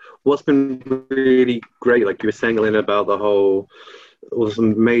of what's been really great, like you were saying, Elena, about all this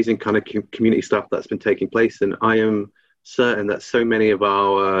amazing kind of community stuff that's been taking place, and I am certain that so many of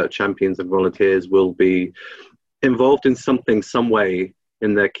our champions and volunteers will be involved in something, some way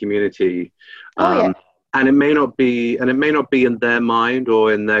in their community. Yeah. And it may not be in their mind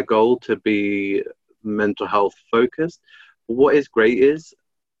or in their goal to be mental health focused. But what is great is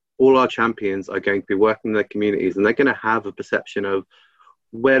all our champions are going to be working in their communities, and they're going to have a perception of,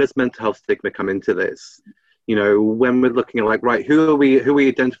 where does mental health stigma come into this? You know, when we're looking at, like, right, who are we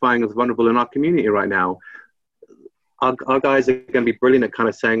identifying as vulnerable in our community right now? Our guys are going to be brilliant at kind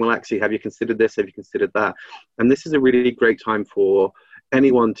of saying, well, actually, have you considered this? Have you considered that? And this is a really great time for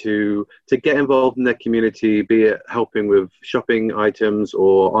anyone to get involved in their community, be it helping with shopping items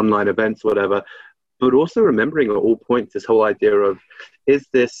or online events, whatever, but also remembering at all points this whole idea of, is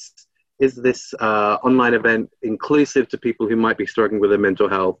this online event inclusive to people who might be struggling with their mental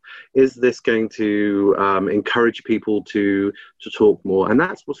health? Is this going to encourage people to talk more? And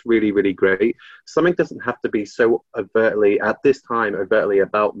that's what's really, really great. Something doesn't have to be so overtly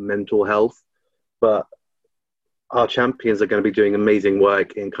about mental health, but our champions are going to be doing amazing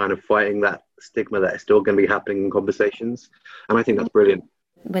work in kind of fighting that stigma that is still going to be happening in conversations. And I think that's brilliant.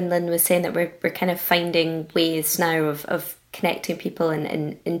 When Lynn was saying that we're kind of finding ways now of connecting people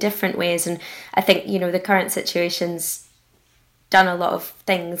in different ways. And I think, you know, the current situation's done a lot of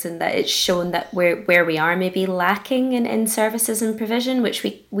things, and that it's shown that where we are maybe lacking in services and provision, which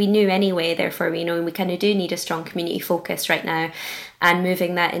we knew anyway. Therefore, we know we kind of do need a strong community focus right now, and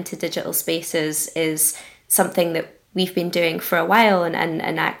moving that into digital spaces is something that we've been doing for a while and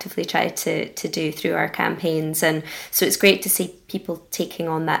actively try to do through our campaigns. And so it's great to see people taking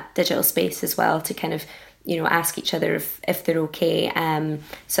on that digital space as well, to kind of, you know, ask each other if they're okay.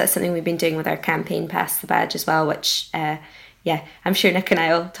 So that's something we've been doing with our campaign Pass the Badge as well, which I'm sure Nick and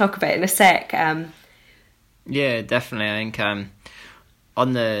I will talk about in a sec. Yeah, definitely. I think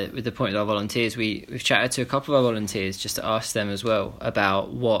with the point of our volunteers, we've chatted to a couple of our volunteers just to ask them as well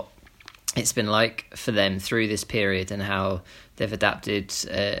about what it's been like for them through this period and how they've adapted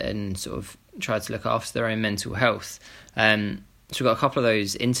and sort of tried to look after their own mental health. So we've got a couple of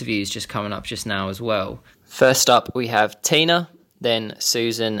those interviews just coming up just now as well. First up, we have Tina, then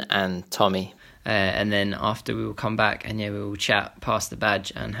Susan and Tommy. And then after we will come back and we will chat past the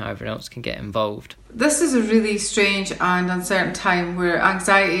badge and how everyone else can get involved. This is a really strange and uncertain time where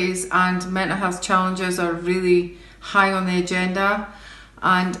anxieties and mental health challenges are really high on the agenda,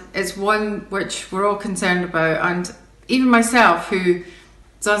 and it's one which we're all concerned about. And even myself, who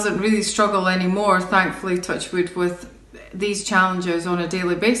doesn't really struggle anymore, thankfully, touch wood, with these challenges on a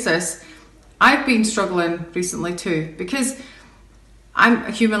daily basis, I've been struggling recently too, because I'm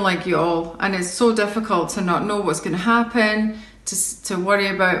a human like you all, and it's so difficult to not know what's going to happen, to worry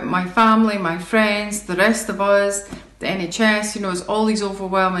about my family, my friends, the rest of us, the NHS. It's all these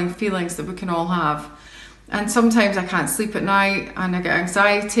overwhelming feelings that we can all have. And sometimes I can't sleep at night and I get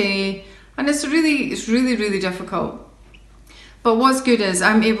anxiety, and it's really difficult. But what's good is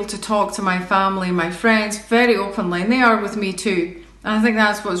I'm able to talk to my family, my friends very openly, and they are with me too. And I think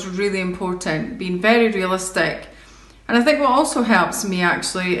that's what's really important, being very realistic. And I think what also helps me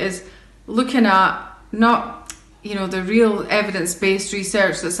actually is looking at not, the real evidence-based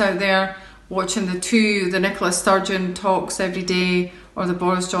research that's out there, watching the Nicola Sturgeon talks every day or the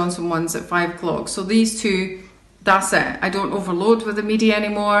Boris Johnson ones at 5 o'clock. So these two, that's it. I don't overload with the media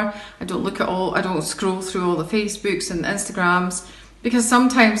anymore. I don't scroll through all the Facebooks and Instagrams, because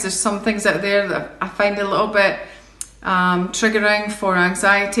sometimes there's some things out there that I find a little bit triggering for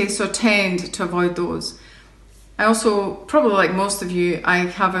anxiety, so I tend to avoid those. I also, probably like most of you, I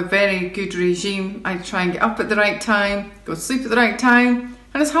have a very good regime. I try and get up at the right time, go to sleep at the right time,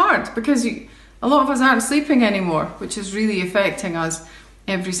 and it's hard because a lot of us aren't sleeping anymore, which is really affecting us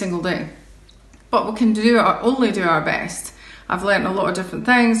every single day. But we can only do our best. I've learned a lot of different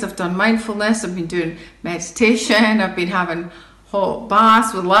things. I've done mindfulness, I've been doing meditation, I've been having hot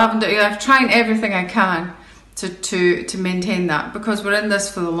baths with lavender. I'm trying everything I can to maintain that, because we're in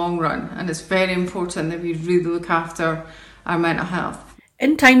this for the long run, and it's very important that we really look after our mental health.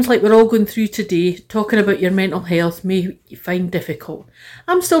 In times like we're all going through today, talking about your mental health may you find difficult.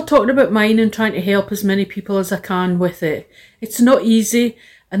 I'm still talking about mine and trying to help as many people as I can with it. It's not easy,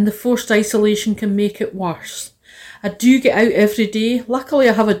 and the forced isolation can make it worse. I do get out every day. Luckily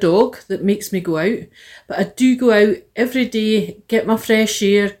I have a dog that makes me go out, but I do go out every day, get my fresh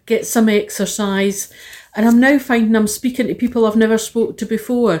air, get some exercise, and I'm now finding I'm speaking to people I've never spoke to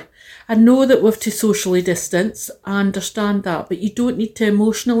before. I know that we have to socially distance, I understand that, but you don't need to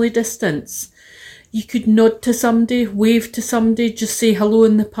emotionally distance. You could nod to somebody, wave to somebody, just say hello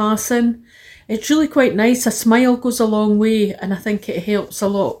in the passing. It's really quite nice. A smile goes a long way, and I think it helps a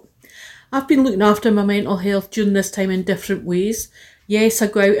lot. I've been looking after my mental health during this time in different ways. Yes, I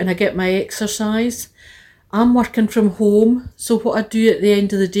go out and I get my exercise. I'm working from home, so what I do at the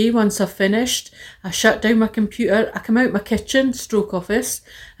end of the day, once I've finished, I shut down my computer, I come out my kitchen, stroke office,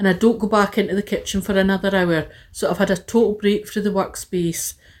 and I don't go back into the kitchen for another hour. So I've had a total break through the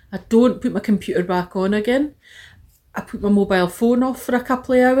workspace. I don't put my computer back on again. I put my mobile phone off for a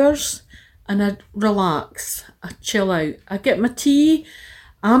couple of hours, and I relax, I chill out. I get my tea.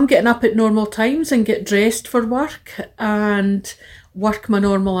 I'm getting up at normal times and get dressed for work and work my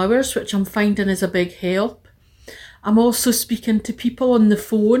normal hours, which I'm finding is a big help. I'm also speaking to people on the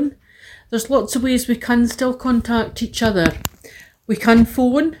phone. There's lots of ways we can still contact each other. We can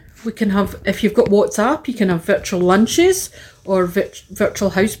phone, we can have, if you've got WhatsApp, you can have virtual lunches or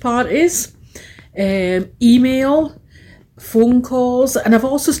virtual house parties, email, phone calls, and I've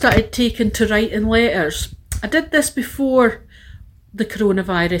also started taking to writing letters. I did this before the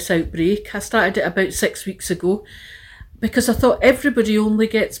coronavirus outbreak. I started it about 6 weeks ago, because I thought everybody only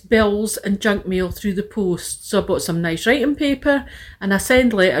gets bills and junk mail through the post. So I bought some nice writing paper and I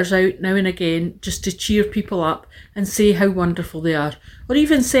send letters out now and again just to cheer people up and say how wonderful they are. Or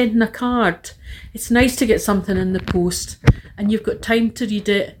even sending a card. It's nice to get something in the post and you've got time to read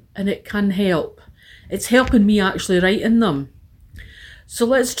it and it can help. It's helping me actually writing them. So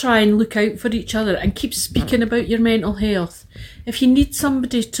let's try and look out for each other and keep speaking about your mental health. If you need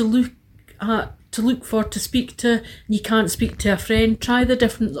somebody to look at to look for, to speak to, and you can't speak to a friend, try the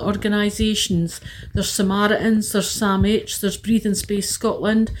different organisations. There's Samaritans, there's Sam H, there's Breathing Space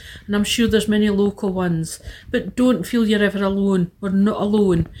Scotland, and I'm sure there's many local ones. But don't feel you're ever alone. We're not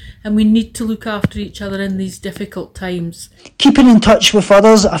alone, and we need to look after each other in these difficult times. Keeping in touch with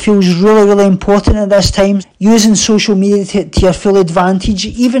others, I feel, is really, really important at this time. Using social media to your full advantage,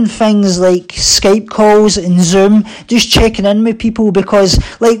 even things like Skype calls and Zoom, just checking in with people, because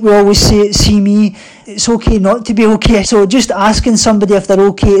like we always say at See Me, it's okay not to be okay. So just asking somebody if they're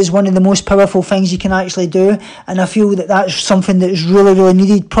okay is one of the most powerful things you can actually do, and I feel that that's something that is really, really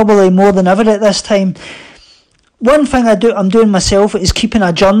needed, probably more than ever at this time. One thing I'm doing myself is keeping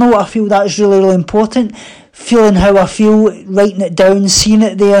a journal. I feel that is really, really important. Feeling how I feel, writing it down, seeing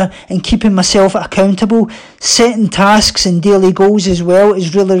it there, and keeping myself accountable. Setting tasks and daily goals as well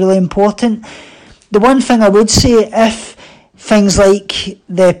is really, really important. The one thing I would say, if things like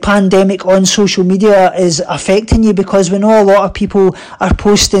the pandemic on social media is affecting you, because we know a lot of people are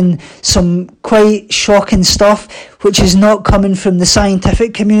posting some quite shocking stuff which is not coming from the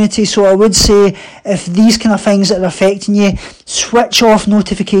scientific community. So I would say, if these kind of things are affecting you, switch off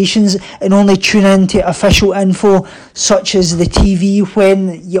notifications and only tune in to official info such as the TV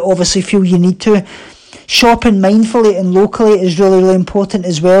when you obviously feel you need to. Shopping mindfully and locally is really, really important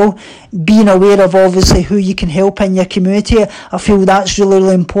as well. Being aware of obviously who you can help in your community, I feel that's really,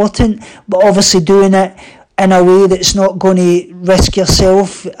 really important, but obviously doing it in a way that's not going to risk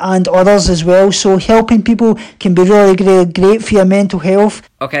yourself and others as well. So helping people can be really, really great for your mental health.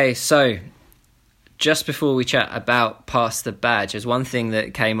 Okay, so just before we chat about Pass the Badge, there's one thing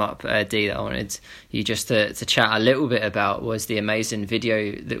that came up, Dee, that I wanted you just to chat a little bit about, was the amazing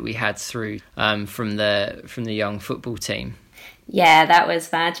video that we had through from the young football team. Yeah, that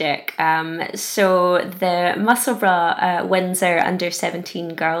was magic. So the Musselburgh Windsor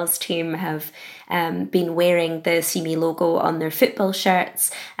under-17 girls team have been wearing the See Me logo on their football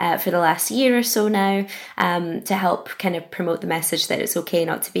shirts for the last year or so now, to help kind of promote the message that it's okay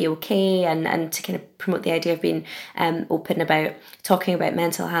not to be okay, and to kind of promote the idea of being open about talking about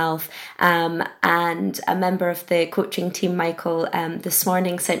mental health. And a member of the coaching team, Michael, this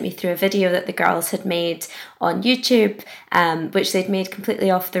morning sent me through a video that the girls had made on YouTube, which they'd made completely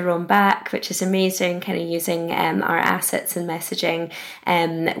off their own back, which is amazing, kind of using our assets and messaging,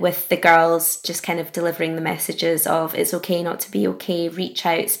 with the girls just kind of delivering the messages of it's okay not to be okay, reach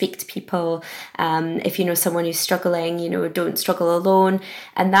out, speak to people, if you know someone who's struggling, you know, don't struggle alone.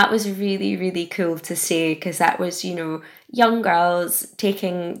 And that was really, really cool to see, because that was, you know, young girls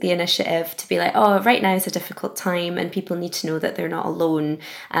taking the initiative to be like, oh, right now is a difficult time and people need to know that they're not alone,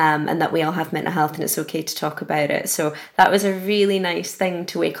 and that we all have mental health and it's okay to talk about it. So that was a really nice thing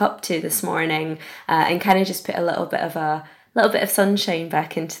to wake up to this morning, and kind of just put a little bit of sunshine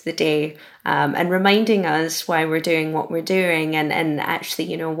back into the day, and reminding us why we're doing what we're doing, and actually,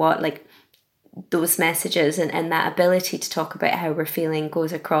 you know what, like those messages and that ability to talk about how we're feeling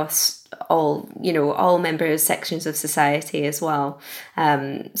goes across all, you know, all members, sections of society as well.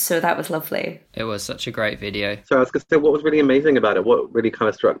 So that was lovely. It was such a great video. So I was going to say, what was really amazing about it, what really kind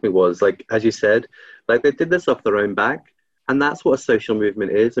of struck me was, like, as you said, like they did this off their own back. And that's what a social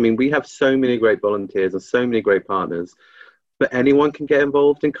movement is. I mean, we have so many great volunteers and so many great partners, but anyone can get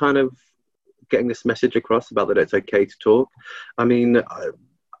involved in kind of getting this message across about that it's okay to talk. I mean,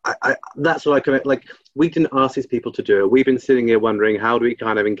 I that's what I can, like, we didn't ask these people to do it. We've been sitting here wondering, how do we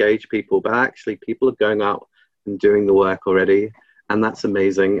kind of engage people? But actually, people are going out and doing the work already. And that's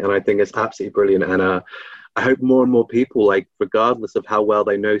amazing. And I think it's absolutely brilliant. And I hope more and more people, like, regardless of how well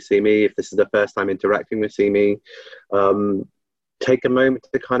they know See Me, if this is their first time interacting with See Me, take a moment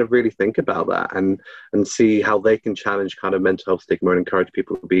to kind of really think about that and see how they can challenge kind of mental health stigma and encourage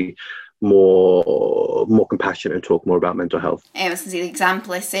people to be more compassionate and talk more about mental health. I was going to say, the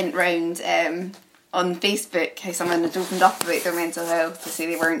example I sent round on Facebook, how someone had opened up about their mental health to say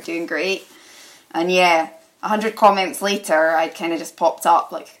they weren't doing great. And yeah, 100 comments later, I'd kind of just popped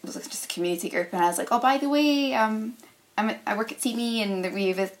up, like, it was just a community group, and I was like, oh, by the way, I work at See Me and we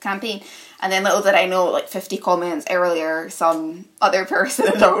have a campaign. And then little did I know, like 50 comments earlier, some other person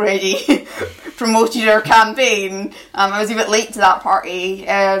had already promoted our campaign. I was a bit late to that party.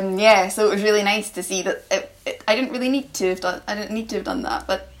 Yeah, so it was really nice to see that I didn't need to have done that,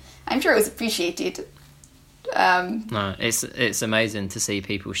 but I'm sure it was appreciated. No, it's amazing to see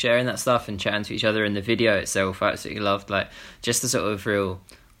people sharing that stuff and chatting to each other. In the video itself, I absolutely loved, like, just the sort of real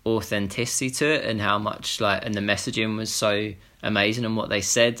authenticity to it, and how much and the messaging was so amazing and what they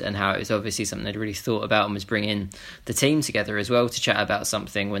said, and how it was obviously something they'd really thought about and was bringing the team together as well to chat about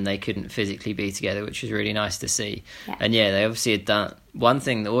something when they couldn't physically be together, which was really nice to see. And they obviously had done one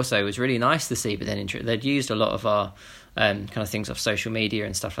thing that also was really nice to see, but then they'd used a lot of our kind of things off social media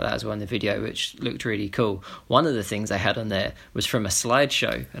and stuff like that as well in the video, which looked really cool. One of the things they had on there was from a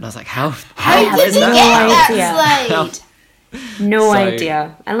slideshow, and I was like, how did you get that slide? No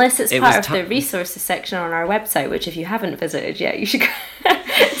idea. Unless it's part of the resources section on our website, which if you haven't visited yet, you should go.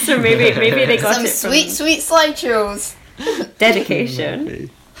 So maybe they got some it from sweet slideshows. Dedication.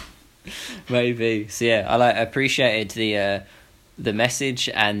 Maybe. So yeah, I appreciated the message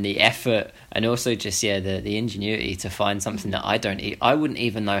and the effort, and also just the ingenuity to find something that I wouldn't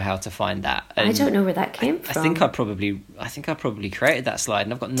even know how to find that. And I don't know where that came from. I think I probably created that slide,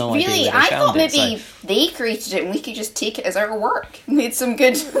 and I've got no idea Really, where they I found thought maybe it, they created it and we could just take it as our work. Made some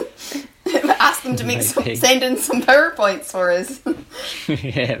good. Ask them to send in some PowerPoints for us.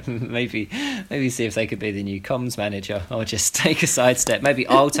 Yeah, maybe see if they could be the new comms manager, or just take a sidestep. Maybe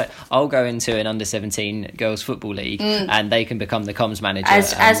I'll go into an under-17 girls football league, and they can become the comms manager.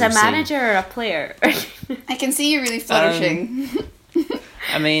 As a manager or a player? I can see you really flourishing.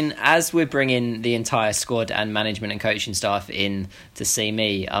 I mean, as we're bringing the entire squad and management and coaching staff in to see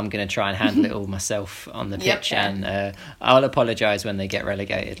me, I'm going to try and handle it all myself on the pitch, and I'll apologise when they get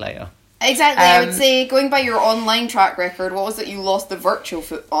relegated later. Exactly, I would say, going by your online track record, what was it you lost the virtual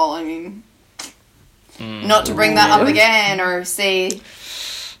football? I mean, not to bring that up again, or say...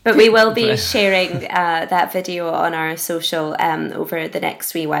 But we will be sharing that video on our social over the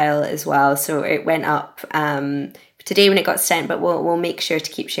next wee while as well. So it went up today when it got sent, but we'll make sure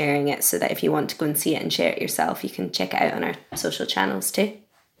to keep sharing it so that if you want to go and see it and share it yourself, you can check it out on our social channels too.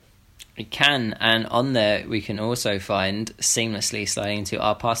 We can, and on there we can also find seamlessly sliding into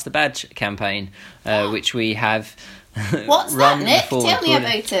our Pass the Badge campaign, which we have What's run that, Nick? before Tell me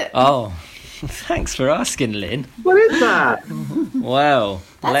recording. about it. Oh, thanks for asking, Lynn. What is that? Well,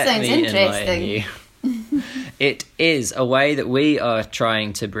 That let sounds me interesting. enlighten you. It is a way that we are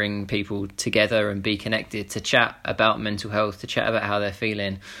trying to bring people together and be connected, to chat about mental health, to chat about how they're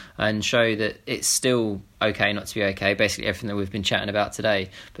feeling, and show that it's still okay not to be okay, basically everything that we've been chatting about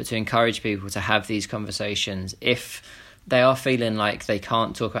today, but to encourage people to have these conversations if they are feeling like they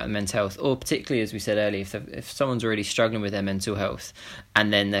can't talk about their mental health, or particularly, as we said earlier, if someone's already struggling with their mental health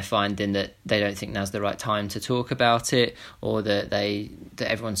and then they're finding that they don't think now's the right time to talk about it, or that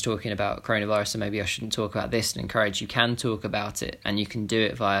everyone's talking about coronavirus, so maybe I shouldn't talk about this, and encourage you can talk about it, and you can do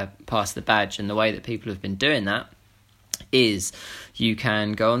it via Pass the Badge. And the way that people have been doing that is you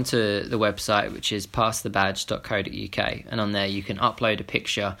can go onto the website, which is passthebadge.co.uk, and on there you can upload a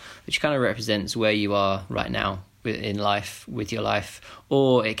picture which kind of represents where you are right now in life, with your life,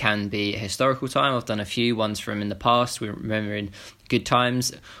 or it can be a historical time. I've done a few ones from in the past. We're remembering good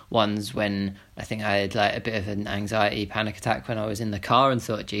times, ones when I think I had a bit of an anxiety panic attack when I was in the car and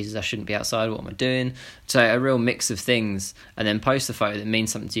thought, Jesus, I shouldn't be outside, what am I doing? So a real mix of things, and then post a photo that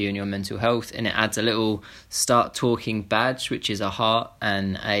means something to you and your mental health, and it adds a little start talking badge, which is a heart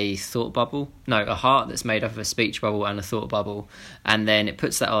and a thought bubble. No, a heart that's made up of a speech bubble and a thought bubble, and then it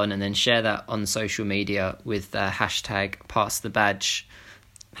puts that on, and then share that on social media with the hashtag Pass the Badge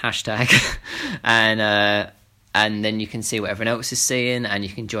hashtag, and then you can see what everyone else is seeing, and you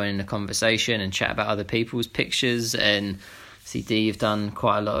can join in the conversation and chat about other people's pictures. And see, Dee, you've done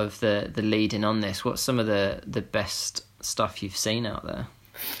quite a lot of the leading on this. What's some of the best stuff you've seen out there?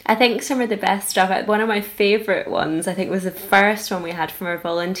 I think some of the best stuff, one of my favourite ones, I think was the first one we had from our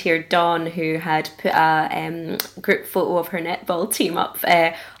volunteer Dawn, who had put a group photo of her netball team up,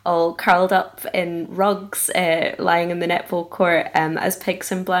 all curled up in rugs, lying in the netball court as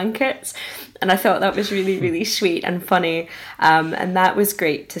pigs in blankets. And I thought that was really, really sweet and funny. And that was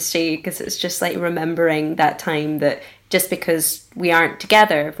great to see, because it's just like remembering that time, that just because we aren't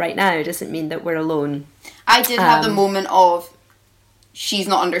together right now doesn't mean that we're alone. I did have the moment of, she's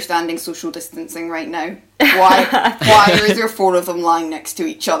not understanding social distancing right now. Why is there 4 of them lying next to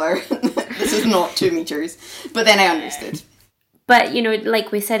each other? This is not 2 meters. But then I understood. But,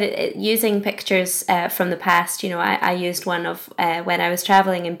 like we said, using pictures from the past, I used one of when I was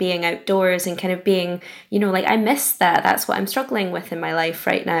traveling and being outdoors and kind of being, I miss that. That's what I'm struggling with in my life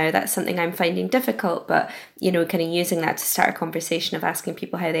right now. That's something I'm finding difficult. But, kind of using that to start a conversation of asking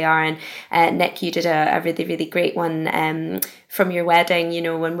people how they are. And Nick, you did a really, really great one from your wedding,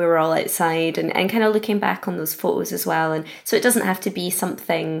 when we were all outside, and kind of looking back on those photos as well. And so it doesn't have to be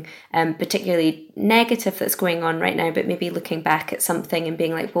something particularly negative that's going on right now, but maybe looking back at something and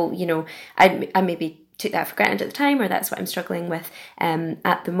being like, well, I maybe took that for granted at the time, or that's what I'm struggling with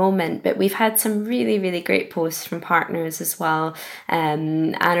at the moment. But we've had some really, really great posts from partners as well,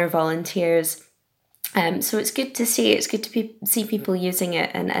 and our volunteers. So it's good to see. It's good to see people using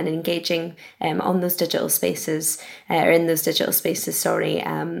it and engaging on those digital spaces, or in those digital spaces. Sorry,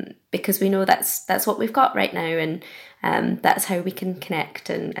 because we know that's what we've got right now, and that's how we can connect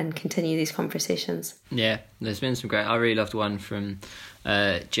and continue these conversations. Yeah, there's been some great. I really loved one from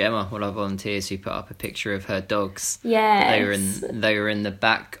Gemma, one of our volunteers, who put up a picture of her dogs. Yeah, they were in the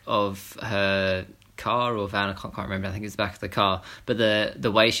back of her car or van, I can't remember, I think it's the back of the car, but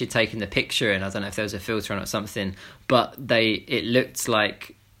the way she'd taken the picture, and I don't know if there was a filter on it or something, but it looked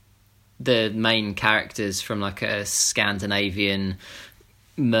like the main characters from like a Scandinavian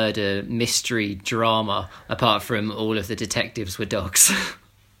murder mystery drama, apart from all of the detectives were dogs.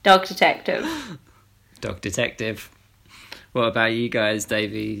 Dog detective. What about you guys,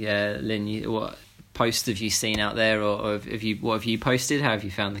 Davey, Lynn? What posts have you seen out there, or what have you posted? How have you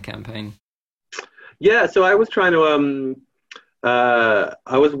found the campaign? Yeah, so I was trying to,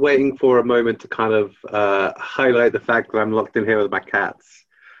 I was waiting for a moment to kind of highlight the fact that I'm locked in here with my cats.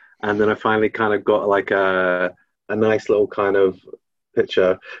 And then I finally kind of got like a nice little kind of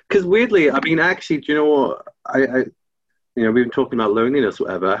picture. Because weirdly, I mean, actually, do you know what? We've been talking about loneliness,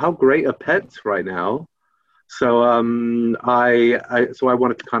 whatever. How great are pets right now? So so I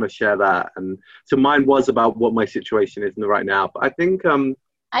wanted to kind of share that. And so mine was about what my situation is right now. But I think...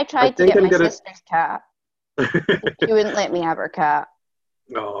 I tried to get my sister's cat. She wouldn't let me have her cat.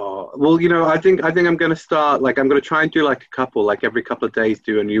 Oh, well, I think I'm going to start, like, I'm going to try and do like a couple, like every couple of days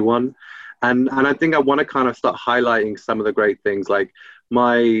do a new one. And I think I want to kind of start highlighting some of the great things, like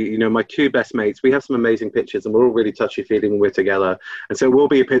my two best mates. We have some amazing pictures and we're all really touchy-feely when we're together. And so it will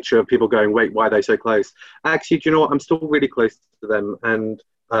be a picture of people going, wait, why are they so close? Actually, do you know what? I'm still really close to them. And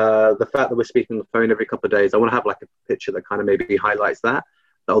the fact that we're speaking on the phone every couple of days, I want to have like a picture that kind of maybe highlights that.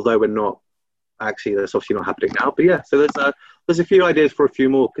 Although we're not, actually, that's obviously not happening now. But yeah, so there's a few ideas for a few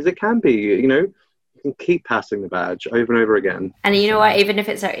more, because it can be, you can keep passing the badge over and over again. And you know what, even if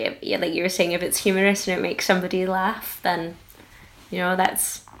it's, like you were saying, if it's humorous and it makes somebody laugh, then,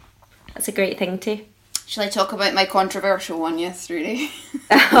 that's a great thing too. Shall I talk about my controversial one yesterday?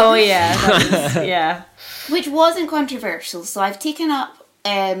 Oh yeah, yeah. Which wasn't controversial. So I've taken up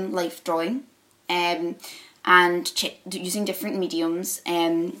life drawing, and using different mediums.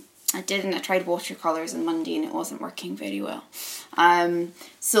 I tried watercolours on Monday and it wasn't working very well.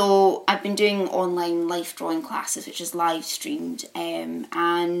 So I've been doing online life drawing classes, which is live streamed, and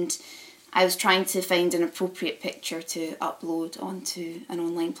I was trying to find an appropriate picture to upload onto an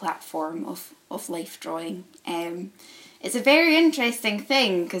online platform of life drawing. It's a very interesting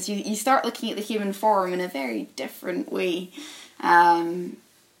thing because you start looking at the human form in a very different way.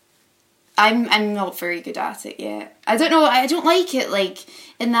 I'm not very good at it yet. I don't know, I don't like it, like,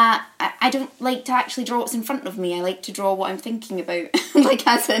 in that I don't like to actually draw what's in front of me. I like to draw what I'm thinking about. Like,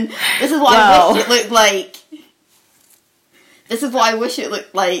 as in, this is what I wish it looked like. This is what I wish it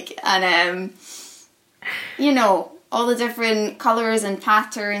looked like. And, all the different colours and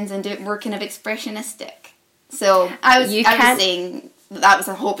patterns and more kind of expressionistic. So I was saying... that was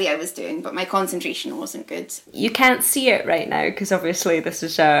a hobby I was doing, but my concentration wasn't good. You can't see it right now because obviously this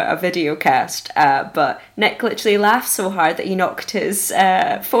is a video cast, but Nick literally laughed so hard that he knocked his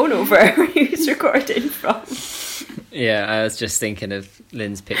phone over where he was recording from. Yeah, I was just thinking of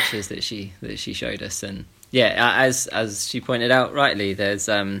Lynn's pictures that she showed us, and yeah, as she pointed out rightly, there's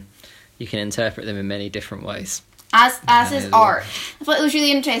you can interpret them in many different ways. As is art. I thought it was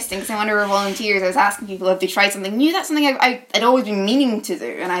really interesting because when we were volunteers, I was asking people if they tried something new. That's something I'd always been meaning to do,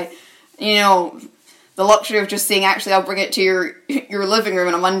 and the luxury of just saying, actually, I'll bring it to your living room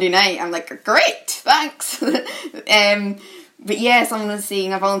on a Monday night. I'm like, great, thanks. But yeah, someone was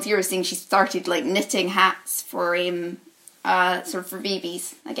saying, a volunteer was saying she started like knitting hats for sort of for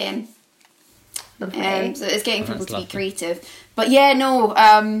babies again. Okay. So it's getting people to be creative. But yeah, no.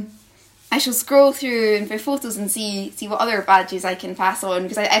 I shall scroll through my photos and see what other badges I can pass on,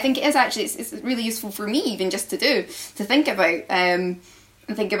 because I think it is actually it's really useful for me even just to think about and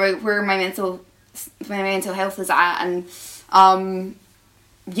think about where my mental health is at, and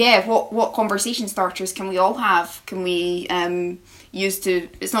what conversation starters can we all have? Can we use to?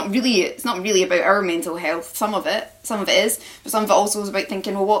 It's not really about our mental health. Some of it is, but some of it also is about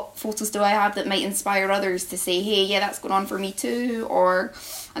thinking, well, what photos do I have that might inspire others to say, hey, yeah, that's going on for me too, or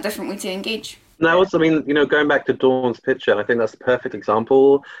a different way to engage. No, I mean, going back to Dawn's picture, I think that's a perfect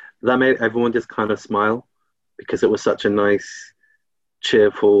example. That made everyone just kind of smile because it was such a nice,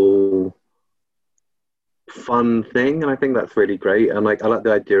 cheerful, fun thing, and I think that's really great. And like, I like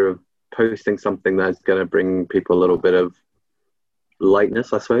the idea of posting something that's going to bring people a little bit of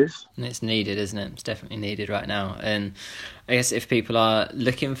lightness, I suppose. And it's needed, isn't it? It's definitely needed right now. And I guess if people are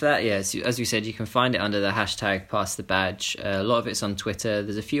looking for that, as you said, you can find it under the hashtag Pass the Badge. A lot of it's on Twitter.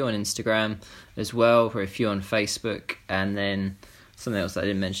 There's a few on Instagram as well, or a few on Facebook. And then something else that I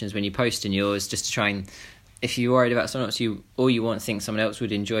didn't mention is when you post in yours, just to try and, if you're worried about someone else, you think someone else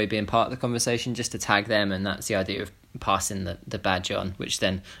would enjoy being part of the conversation, just to tag them. And that's the idea of passing the badge on, which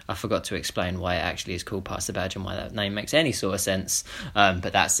then I forgot to explain why it actually is called Pass the Badge and why that name makes any sort of sense,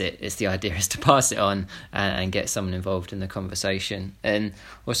 but that's it. It's the idea is to pass it on and get someone involved in the conversation. And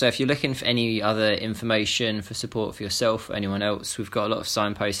also, if you're looking for any other information for support for yourself or anyone else, we've got a lot of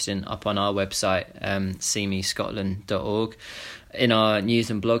signposting up on our website, seemescotland.org. In our news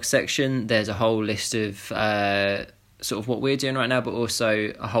and blog section, there's a whole list of sort of what we're doing right now, but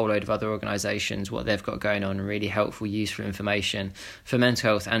also a whole load of other organisations, what they've got going on, and really helpful, useful information for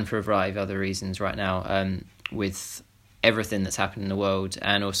mental health and for a variety of other reasons right now, with everything that's happening in the world.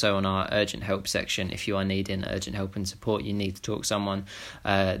 And also on our urgent help section, if you are needing urgent help and support, you need to talk to someone,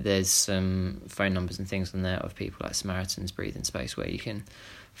 there's some phone numbers and things on there of people like Samaritan's Breathing Space where you can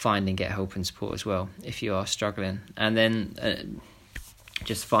find and get help and support as well if you are struggling. And then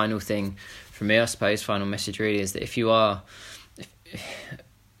just final thing from me, I suppose, final message really is that if you're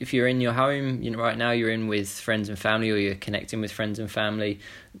in your home, right now you're in with friends and family, or you're connecting with friends and family,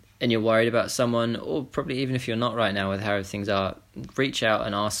 and you're worried about someone, or probably even if you're not right now with how things are, reach out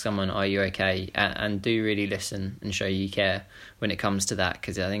and ask someone, are you okay? And do really listen and show you care when it comes to that,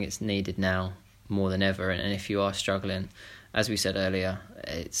 because I think it's needed now more than ever. And if you are struggling, as we said earlier,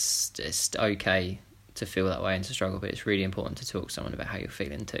 it's okay to feel that way and to struggle, but it's really important to talk to someone about how you're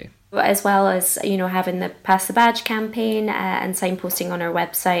feeling too. As well as, having the Pass the Badge campaign and signposting on our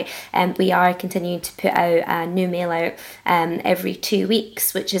website, we are continuing to put out a new mail out every 2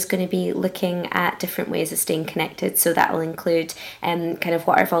 weeks, which is going to be looking at different ways of staying connected. So that will include kind of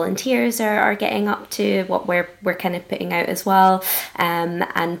what our volunteers are getting up to, what we're kind of putting out as well,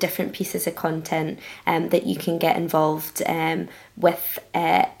 and different pieces of content that you can get involved with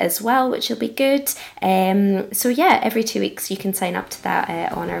as well, which will be good. So yeah, every 2 weeks you can sign up to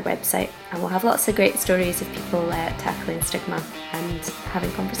that on our website, and we'll have lots of great stories of people tackling stigma and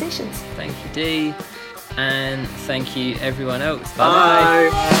having conversations. Thank you, Dee, and thank you everyone else.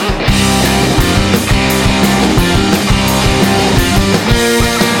 Bye.